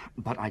 Yes,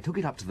 but I took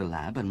it up to the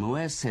lab, and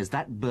Moët says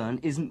that burn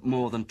isn't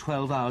more than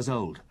 12 hours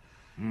old.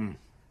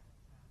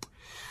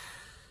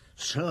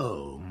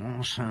 So,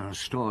 Monsin's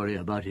story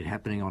about it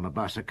happening on a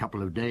bus a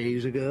couple of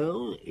days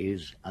ago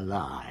is a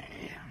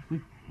lie.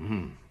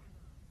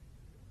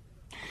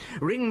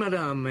 Ring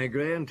Madame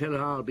Maigret and tell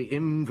her I'll be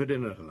in for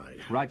dinner tonight.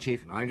 Right,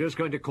 Chief. I'm just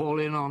going to call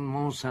in on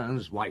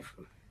Monsin's wife.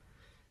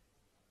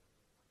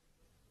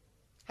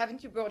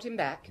 Haven't you brought him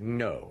back?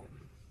 No.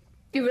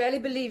 You really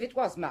believe it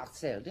was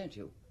Marcel, don't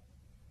you?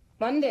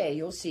 One day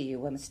you'll see you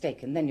were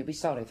mistaken, then you'll be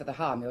sorry for the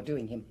harm you're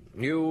doing him.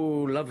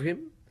 You love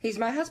him? He's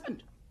my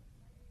husband.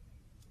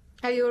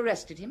 Have you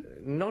arrested him?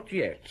 Not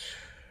yet.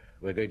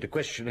 We're going to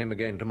question him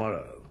again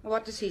tomorrow.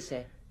 What does he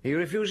say? He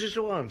refuses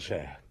to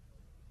answer.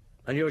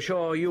 And you're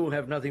sure you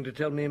have nothing to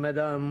tell me,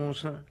 Madame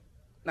Monsin?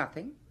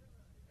 Nothing.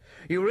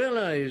 You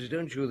realize,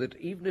 don't you, that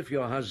even if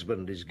your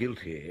husband is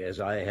guilty, as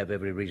I have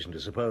every reason to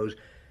suppose,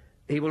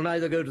 he will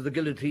neither go to the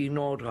guillotine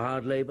nor to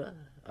hard labour?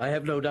 I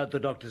have no doubt the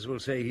doctors will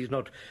say he's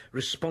not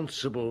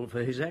responsible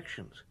for his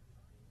actions.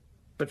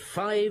 But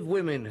 5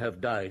 women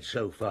have died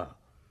so far.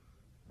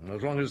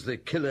 As long as the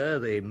killer,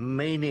 the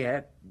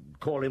maniac,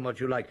 call him what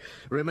you like,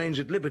 remains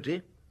at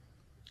liberty,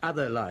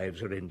 other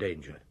lives are in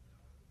danger.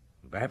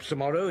 Perhaps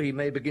tomorrow he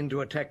may begin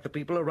to attack the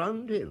people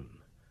around him.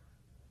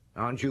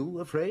 Aren't you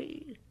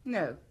afraid?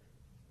 No.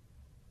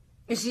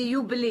 You see,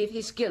 you believe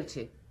he's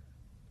guilty.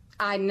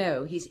 I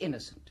know he's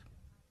innocent.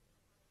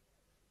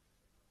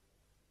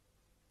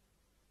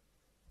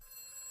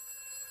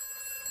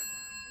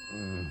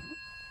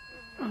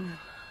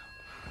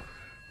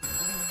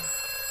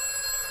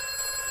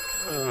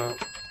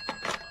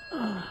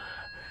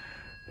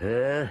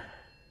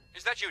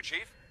 Is that you,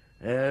 Chief?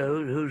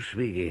 Who's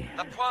speaking?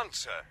 Lapointe,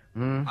 sir.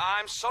 Hmm?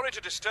 I'm sorry to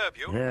disturb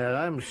you. Yeah,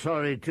 I'm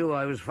sorry, too.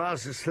 I was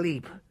fast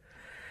asleep.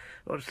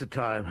 What's the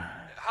time?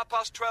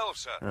 12:30,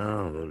 sir.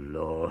 Oh, good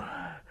Lord.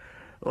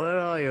 Where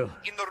are you?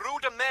 In the Rue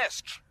de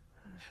Mestre.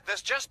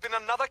 There's just been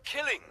another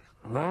killing.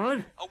 What?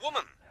 A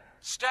woman.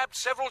 Stabbed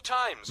several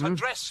times. Her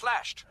dress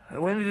slashed.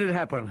 When did it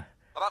happen?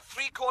 About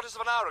 3/4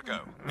 of an hour ago.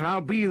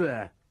 I'll be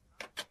there.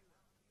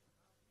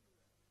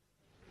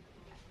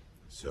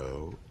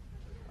 So,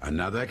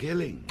 another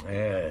killing.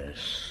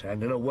 Yes,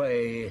 and in a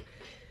way,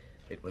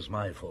 it was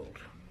my fault.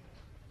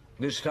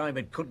 This time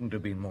it couldn't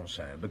have been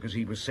Monsin, because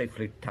he was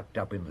safely tucked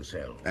up in the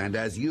cell. And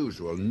as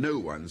usual, no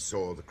one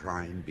saw the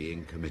crime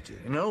being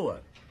committed. No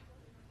one.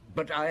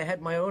 But I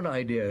had my own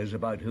ideas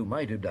about who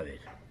might have done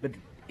it. But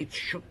it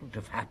shouldn't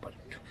have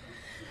happened.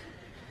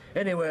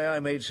 Anyway, I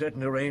made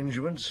certain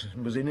arrangements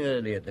and was in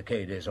early at the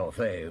Quai des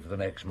Orfèvres the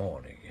next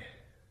morning.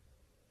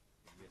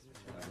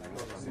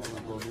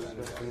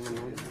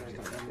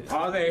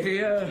 Are they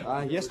here?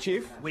 Yes,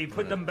 Chief. We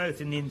put them both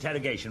in the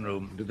interrogation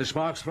room. Did the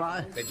sparks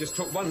fly? They just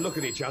took one look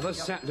at each other,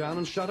 sat down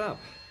and shut up.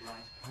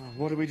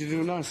 What are we to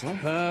do now, sir?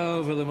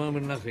 Oh, for the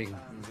moment, nothing.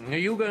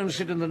 You go and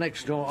sit in the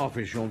next door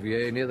office,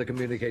 Janvier, near the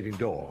communicating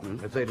door.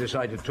 If they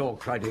decide to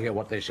talk, try to hear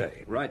what they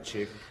say. Right,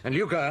 Chief. And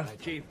Luca,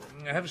 Chief,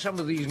 have some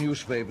of these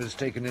newspapers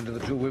taken into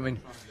the two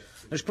women.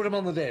 Let's put them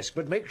on the desk,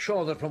 but make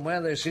sure that from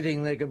where they're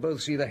sitting, they can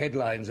both see the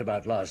headlines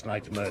about last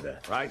night's murder.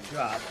 Right.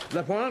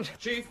 Lapointe?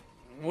 Chief?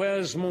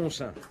 Where's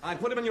Monsin? I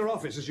put him in your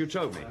office, as you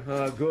told me.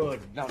 Oh, good.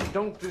 Now,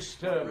 don't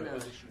disturb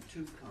us.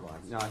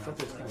 No, I thought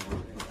this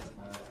came.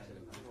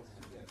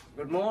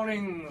 Good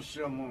morning,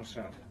 Monsieur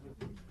Monsin.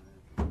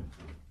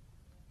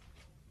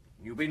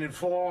 You've been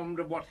informed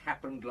of what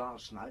happened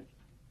last night?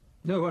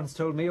 No one's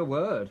told me a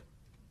word.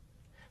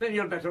 Then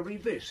you'd better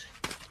read this.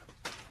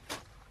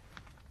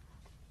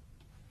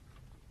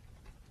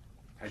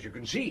 As you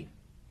can see,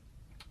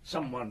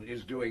 someone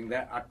is doing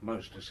their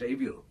utmost to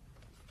save you.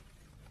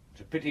 It's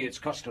a pity it's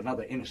cost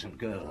another innocent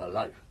girl her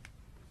life.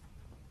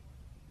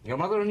 Your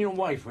mother and your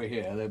wife are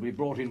here. They'll be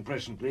brought in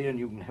presently, and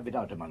you can have it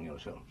out among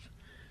yourselves.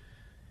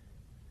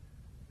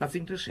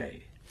 Nothing to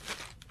say?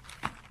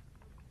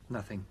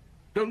 Nothing.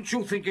 Don't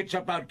you think it's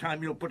about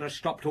time you put a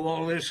stop to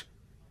all this?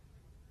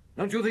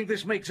 Don't you think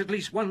this makes at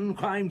least one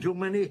crime too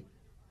many?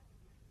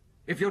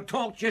 If you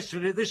talked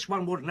yesterday, this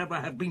one would never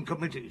have been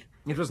committed.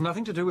 It was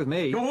nothing to do with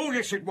me. Oh,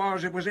 yes, it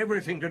was. It was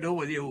everything to do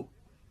with you.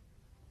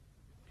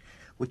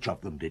 Which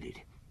of them did it?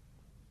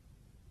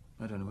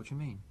 I don't know what you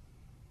mean.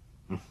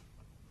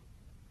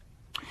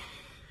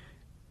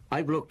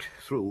 I've looked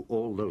through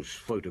all those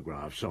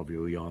photographs of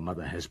you your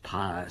mother has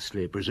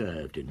piously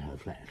preserved in her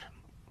flat.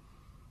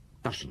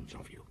 Dozens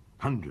of you,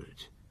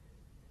 hundreds,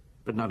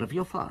 but none of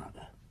your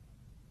father.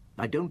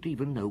 I don't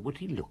even know what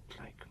he looked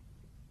like.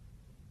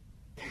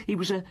 He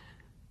was a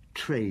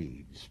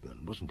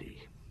tradesman, wasn't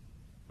he?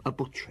 A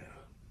butcher.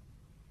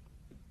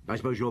 I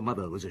suppose your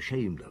mother was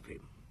ashamed of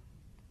him.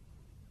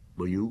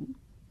 Were you?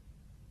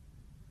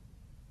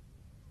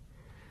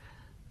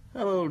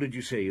 How old did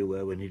you say you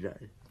were when he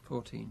died?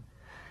 14.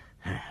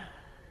 And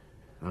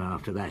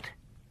after that,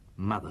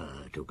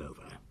 Mother took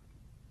over.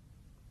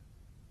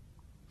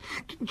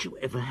 Didn't you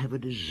ever have a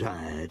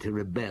desire to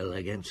rebel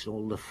against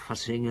all the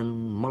fussing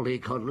and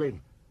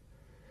mollycoddling?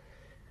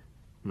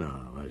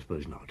 No, I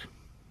suppose not.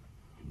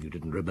 You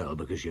didn't rebel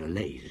because you're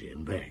lazy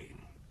and vain.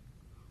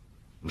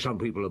 Some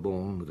people are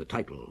born with a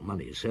title,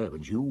 money,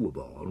 servants. You were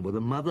born with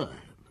a mother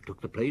that took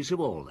the place of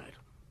all that.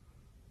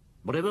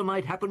 Whatever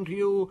might happen to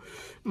you,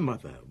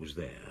 Mother was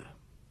there,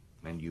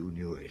 and you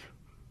knew it.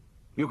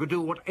 You could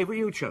do whatever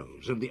you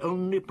chose, and the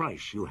only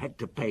price you had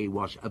to pay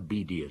was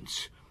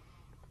obedience.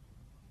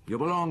 You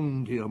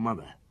belonged to your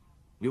mother.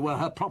 You were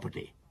her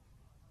property.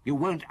 You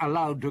weren't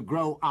allowed to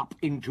grow up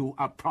into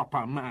a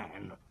proper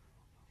man.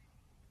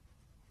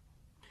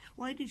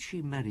 Why did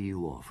she marry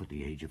you off at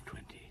the age of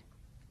 20?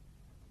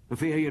 For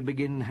fear you'd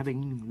begin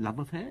having love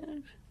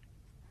affairs?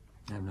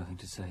 I have nothing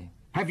to say.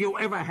 Have you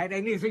ever had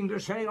anything to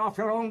say off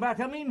your own bat,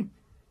 I mean?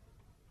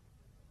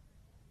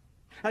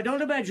 I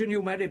don't imagine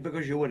you married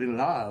because you were in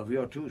love.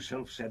 You're too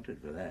self-centered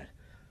for that.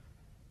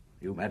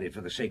 You married for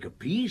the sake of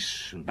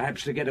peace, and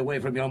perhaps to get away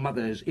from your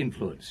mother's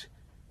influence.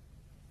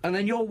 And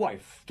then your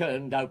wife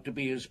turned out to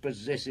be as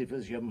possessive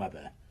as your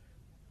mother.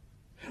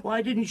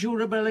 Why didn't you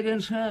rebel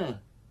against her?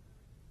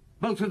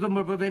 Both of them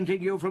were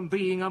preventing you from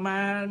being a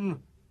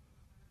man.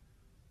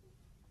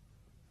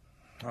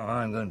 Oh,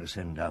 I'm going to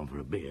send down for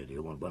a beer. Do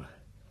you want one?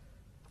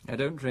 I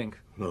don't drink.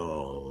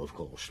 No, of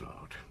course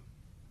not.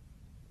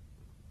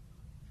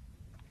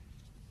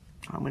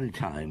 How many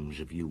times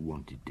have you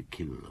wanted to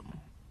kill them?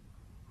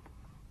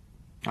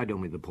 I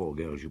don't mean the poor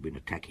girls you've been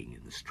attacking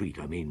in the street.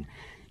 I mean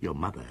your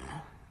mother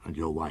and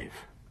your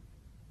wife.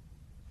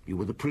 You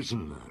were the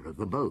prisoner of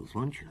them both,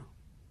 weren't you?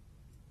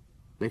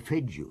 They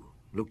fed you,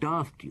 looked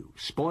after you,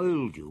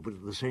 spoiled you, but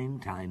at the same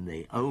time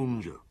they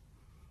owned you.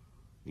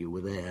 You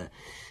were their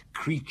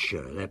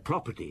creature, their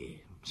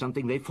property,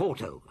 something they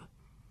fought over.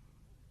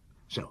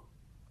 So,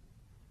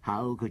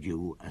 how could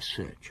you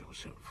assert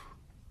yourself?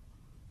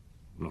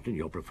 Not in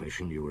your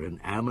profession. You were an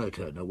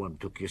amateur. No one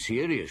took you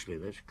seriously,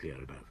 that's clear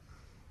enough.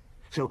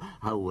 So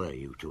how were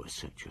you to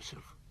assert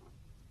yourself?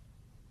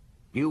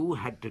 You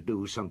had to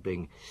do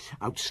something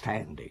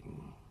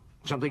outstanding,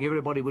 something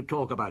everybody would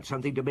talk about,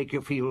 something to make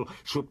you feel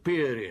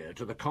superior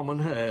to the common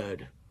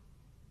herd.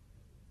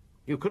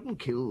 You couldn't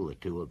kill the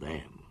two of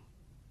them,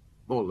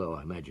 although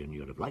I imagine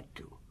you'd have liked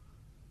to,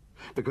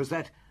 because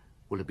that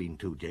would have been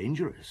too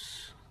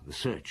dangerous. The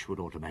search would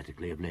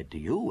automatically have led to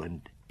you,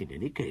 and in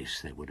any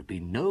case there would have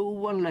been no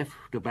one left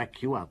to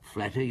back you up,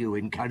 flatter you,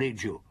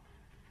 encourage you.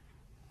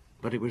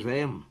 But it was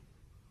them,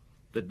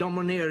 the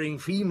domineering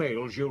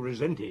females, you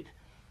resented.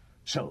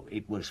 So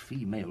it was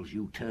females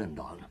you turned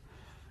on,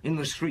 in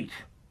the street,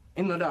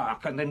 in the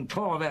dark, and then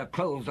tore their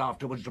clothes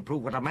afterwards to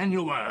prove what a man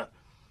you were.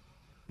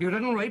 You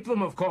didn't rape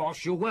them, of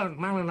course. You weren't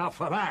man enough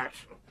for that.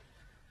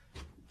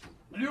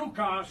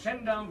 Lucas,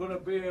 send down for a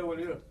beer, will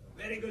you?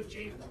 Very good,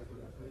 Chief.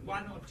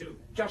 One or two.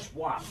 Just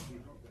one.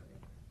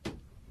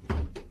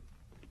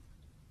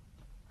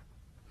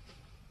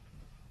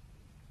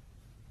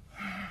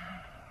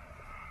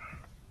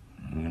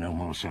 You know,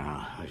 Monsieur,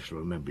 I shall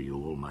remember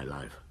you all my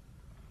life.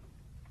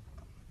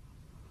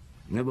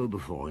 Never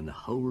before in the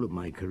whole of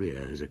my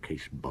career has a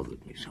case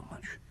bothered me so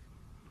much.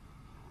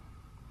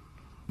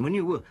 When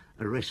you were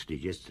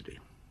arrested yesterday,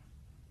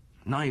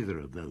 neither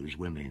of those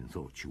women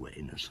thought you were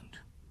innocent,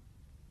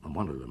 and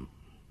one of them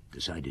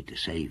decided to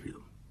save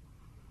you.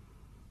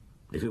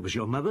 If it was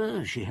your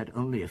mother, she had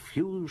only a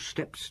few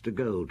steps to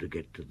go to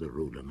get to the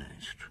Rue de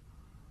Maistre.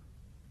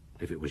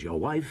 If it was your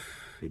wife,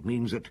 it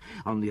means that,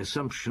 on the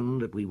assumption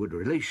that we would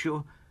release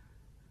you,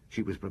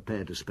 she was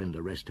prepared to spend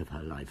the rest of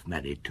her life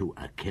married to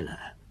a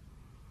killer.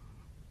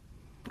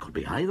 It could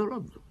be either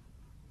of them.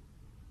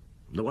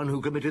 The one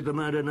who committed the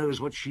murder knows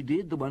what she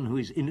did. The one who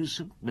is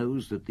innocent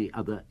knows that the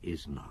other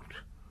is not.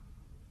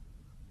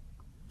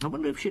 I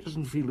wonder if she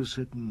doesn't feel a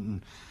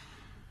certain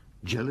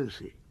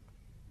jealousy.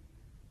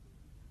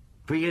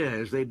 For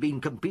years they've been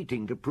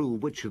competing to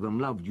prove which of them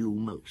loved you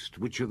most,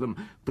 which of them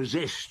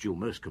possessed you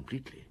most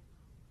completely.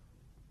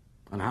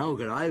 And how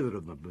could either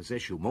of them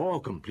possess you more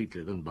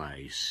completely than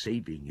by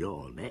saving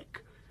your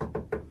neck?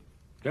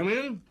 Come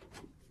in.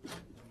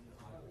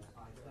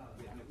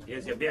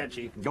 Here's your beer,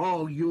 Chief.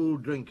 Oh, you'll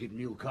drink it,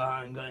 Lucas.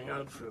 I'm going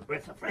out for a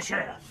breath of fresh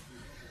air.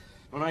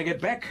 When I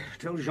get back,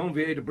 tell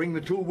Janvier to bring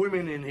the two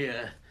women in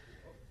here.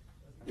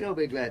 You'll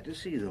be glad to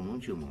see them,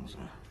 won't you, Monsieur?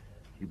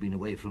 You've been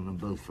away from them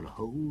both for a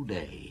whole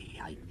day.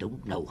 I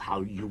don't know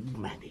how you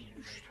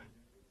managed.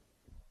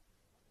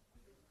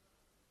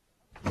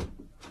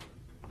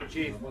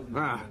 Chief.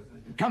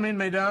 Come in,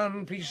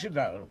 mesdames. Please sit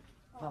down.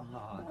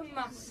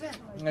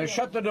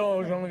 Shut the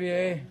door,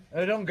 Janvier.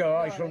 Don't go.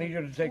 I shall need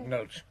you to take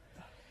notes.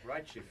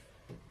 Right, Chief.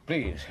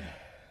 Please.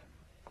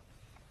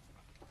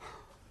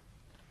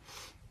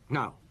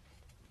 Now,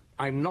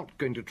 I'm not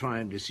going to try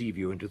and deceive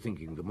you into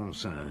thinking that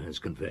Monsieur has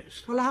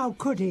confessed. Well, how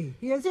could he?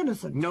 He is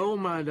innocent. No,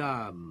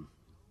 madame.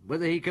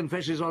 Whether he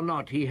confesses or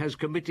not, he has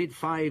committed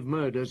 5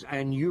 murders,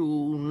 and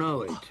you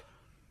know it.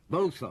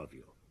 Both of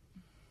you.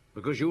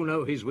 Because you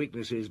know his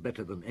weaknesses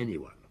better than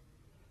anyone.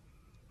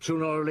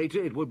 Sooner or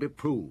later, it will be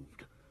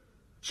proved.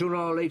 Sooner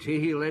or later,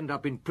 he'll end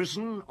up in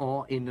prison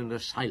or in an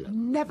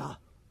asylum. Never.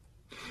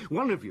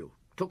 One of you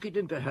took it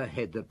into her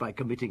head that by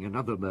committing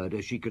another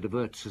murder, she could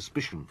avert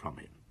suspicion from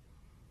him.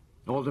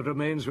 All that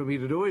remains for me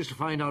to do is to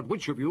find out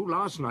which of you,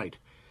 last night,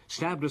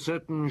 stabbed a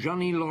certain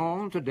Jeannie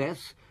Laurent to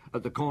death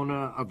at the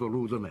corner of the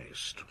Rue de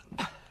Maistre.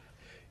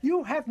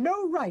 You have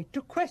no right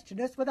to question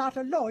us without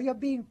a lawyer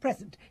being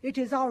present. It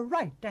is our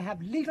right to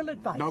have legal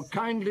advice. Now,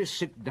 kindly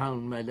sit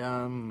down,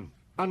 madame,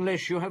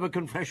 unless you have a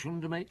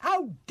confession to make.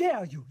 How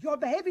dare you? You're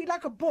behaving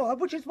like a boor,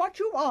 which is what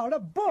you are, a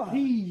boor.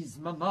 Please,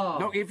 Mamma.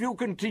 Now, if you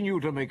continue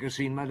to make a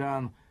scene,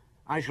 madame,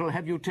 I shall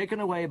have you taken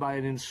away by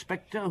an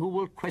inspector who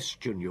will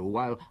question you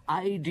while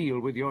I deal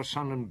with your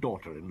son and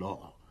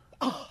daughter-in-law.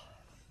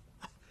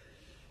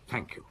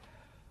 Thank you.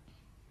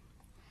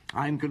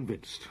 I'm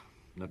convinced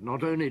that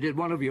not only did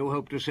one of you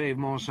hope to save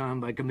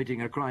Monsan by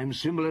committing a crime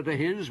similar to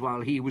his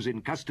while he was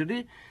in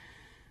custody,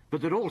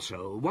 but that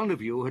also one of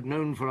you had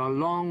known for a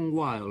long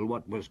while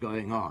what was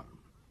going on.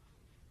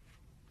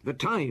 The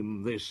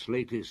time this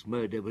latest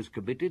murder was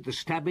committed, the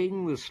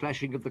stabbing, the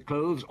slashing of the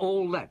clothes,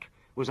 all that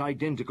was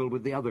identical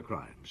with the other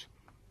crimes.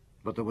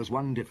 But there was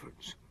one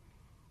difference.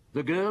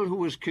 The girl who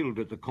was killed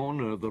at the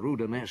corner of the Rue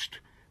de Maistre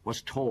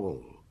was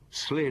tall,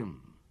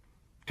 slim,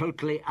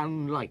 totally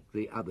unlike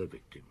the other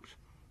victims.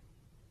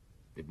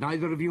 Did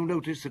neither of you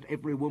notice that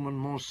every woman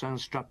Monsan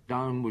struck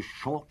down was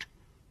short,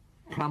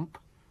 plump,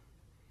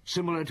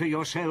 similar to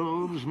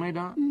yourselves,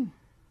 mesdames?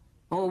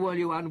 Or were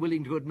you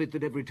unwilling to admit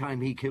that every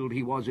time he killed,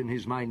 he was in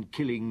his mind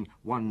killing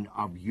one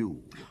of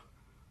you,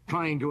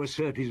 trying to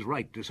assert his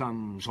right to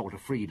some sort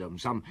of freedom,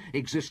 some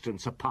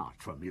existence apart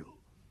from you?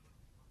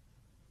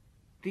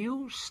 Do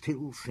you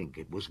still think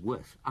it was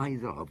worth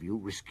either of you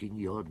risking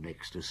your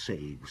necks to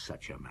save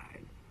such a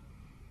man?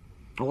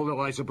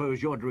 Although I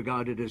suppose you'd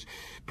regard it as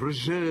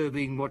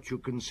preserving what you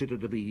consider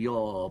to be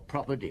your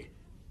property.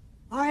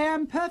 I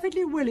am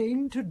perfectly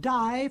willing to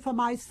die for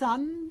my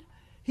son.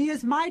 He He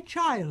is my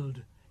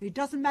child. It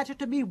doesn't matter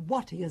to me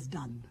what he has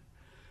done.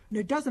 And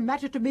it doesn't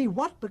matter to me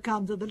what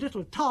becomes of the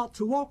little tarts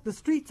who walk the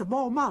streets of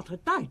Montmartre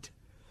at night.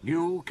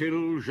 You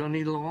killed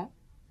Jeannie Laurent?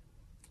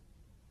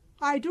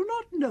 I do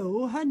not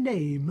know her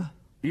name.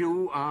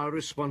 You are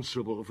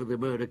responsible for the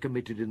murder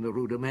committed in the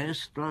Rue de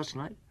Mestre last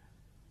night?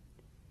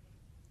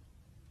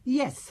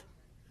 Yes.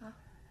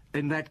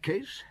 In that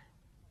case,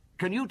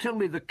 can you tell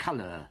me the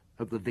colour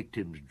of the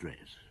victim's dress?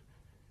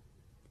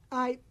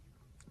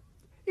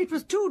 It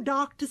was too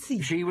dark to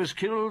see. She was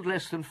killed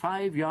less than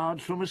 5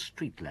 yards from a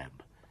street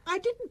lamp. I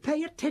didn't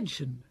pay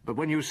attention. But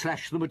when you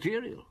slashed the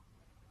material?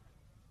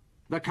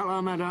 The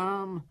colour,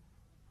 madame?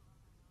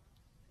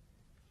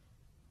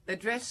 The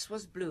dress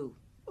was blue.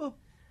 Oh.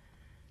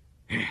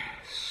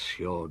 Yes,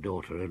 your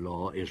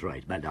daughter-in-law is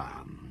right,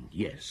 madame.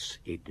 Yes,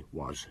 it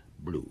was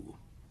blue.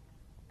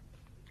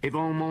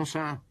 Yvonne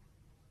Monsin,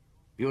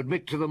 you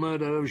admit to the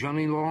murder of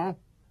Jeannie Laurent?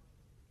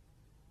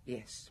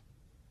 Yes.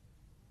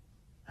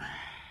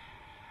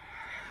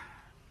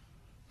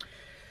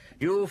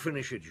 You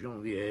finish it,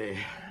 Janvier.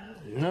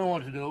 You know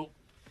what to do.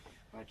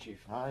 Right,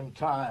 Chief. I'm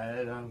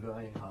tired. I'm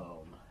going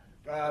home.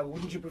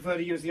 Wouldn't you prefer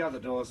to use the other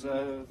door,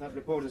 sir? That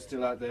reporter's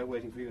still out there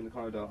waiting for you in the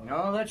corridor.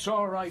 No, that's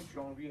all right,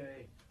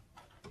 Janvier.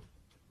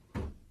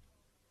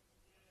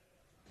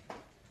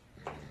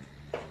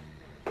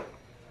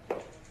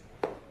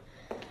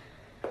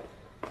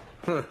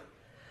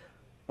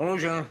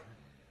 Rojan.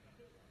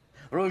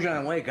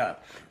 Rojan, wake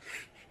up.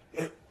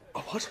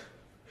 What?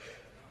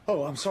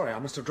 Oh, I'm sorry, I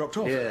must have dropped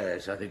off.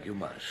 Yes, I think you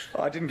must.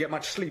 I didn't get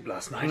much sleep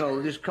last night. No,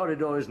 this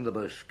corridor isn't the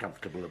most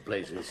comfortable of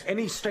places.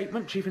 Any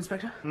statement, Chief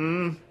Inspector?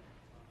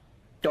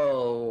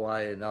 Oh,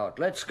 why not?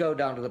 Let's go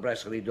down to the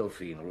Brasserie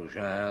Dauphine,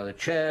 Rougin. The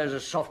chairs are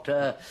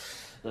softer,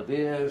 the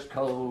beer's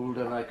cold,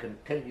 and I can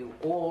tell you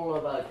all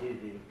about it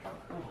in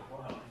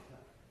comfort.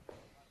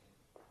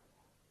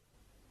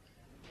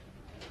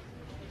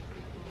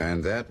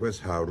 And that was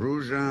how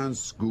Rougin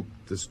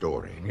scooped the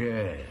story.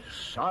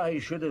 Yes, I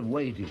should have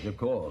waited, of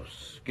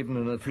course, given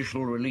an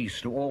official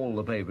release to all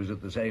the papers at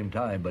the same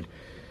time, but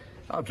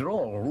after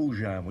all,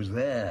 Rougin was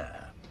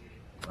there,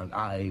 and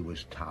I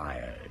was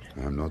tired.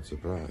 I'm not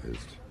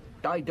surprised.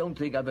 I don't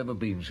think I've ever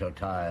been so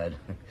tired.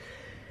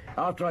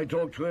 After I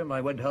talked to him, I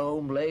went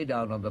home, lay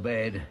down on the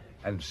bed,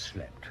 and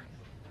slept.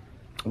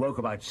 Woke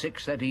about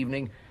 6 that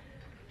evening,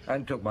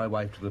 and took my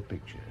wife to the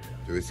picture.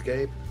 To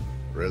escape?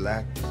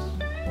 Relax?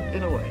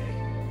 In a way.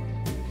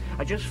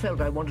 I just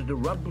felt I wanted to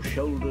rub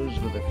shoulders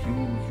with a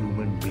few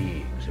human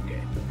beings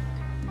again.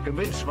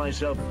 Convince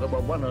myself there were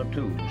 1 or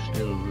 2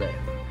 still left.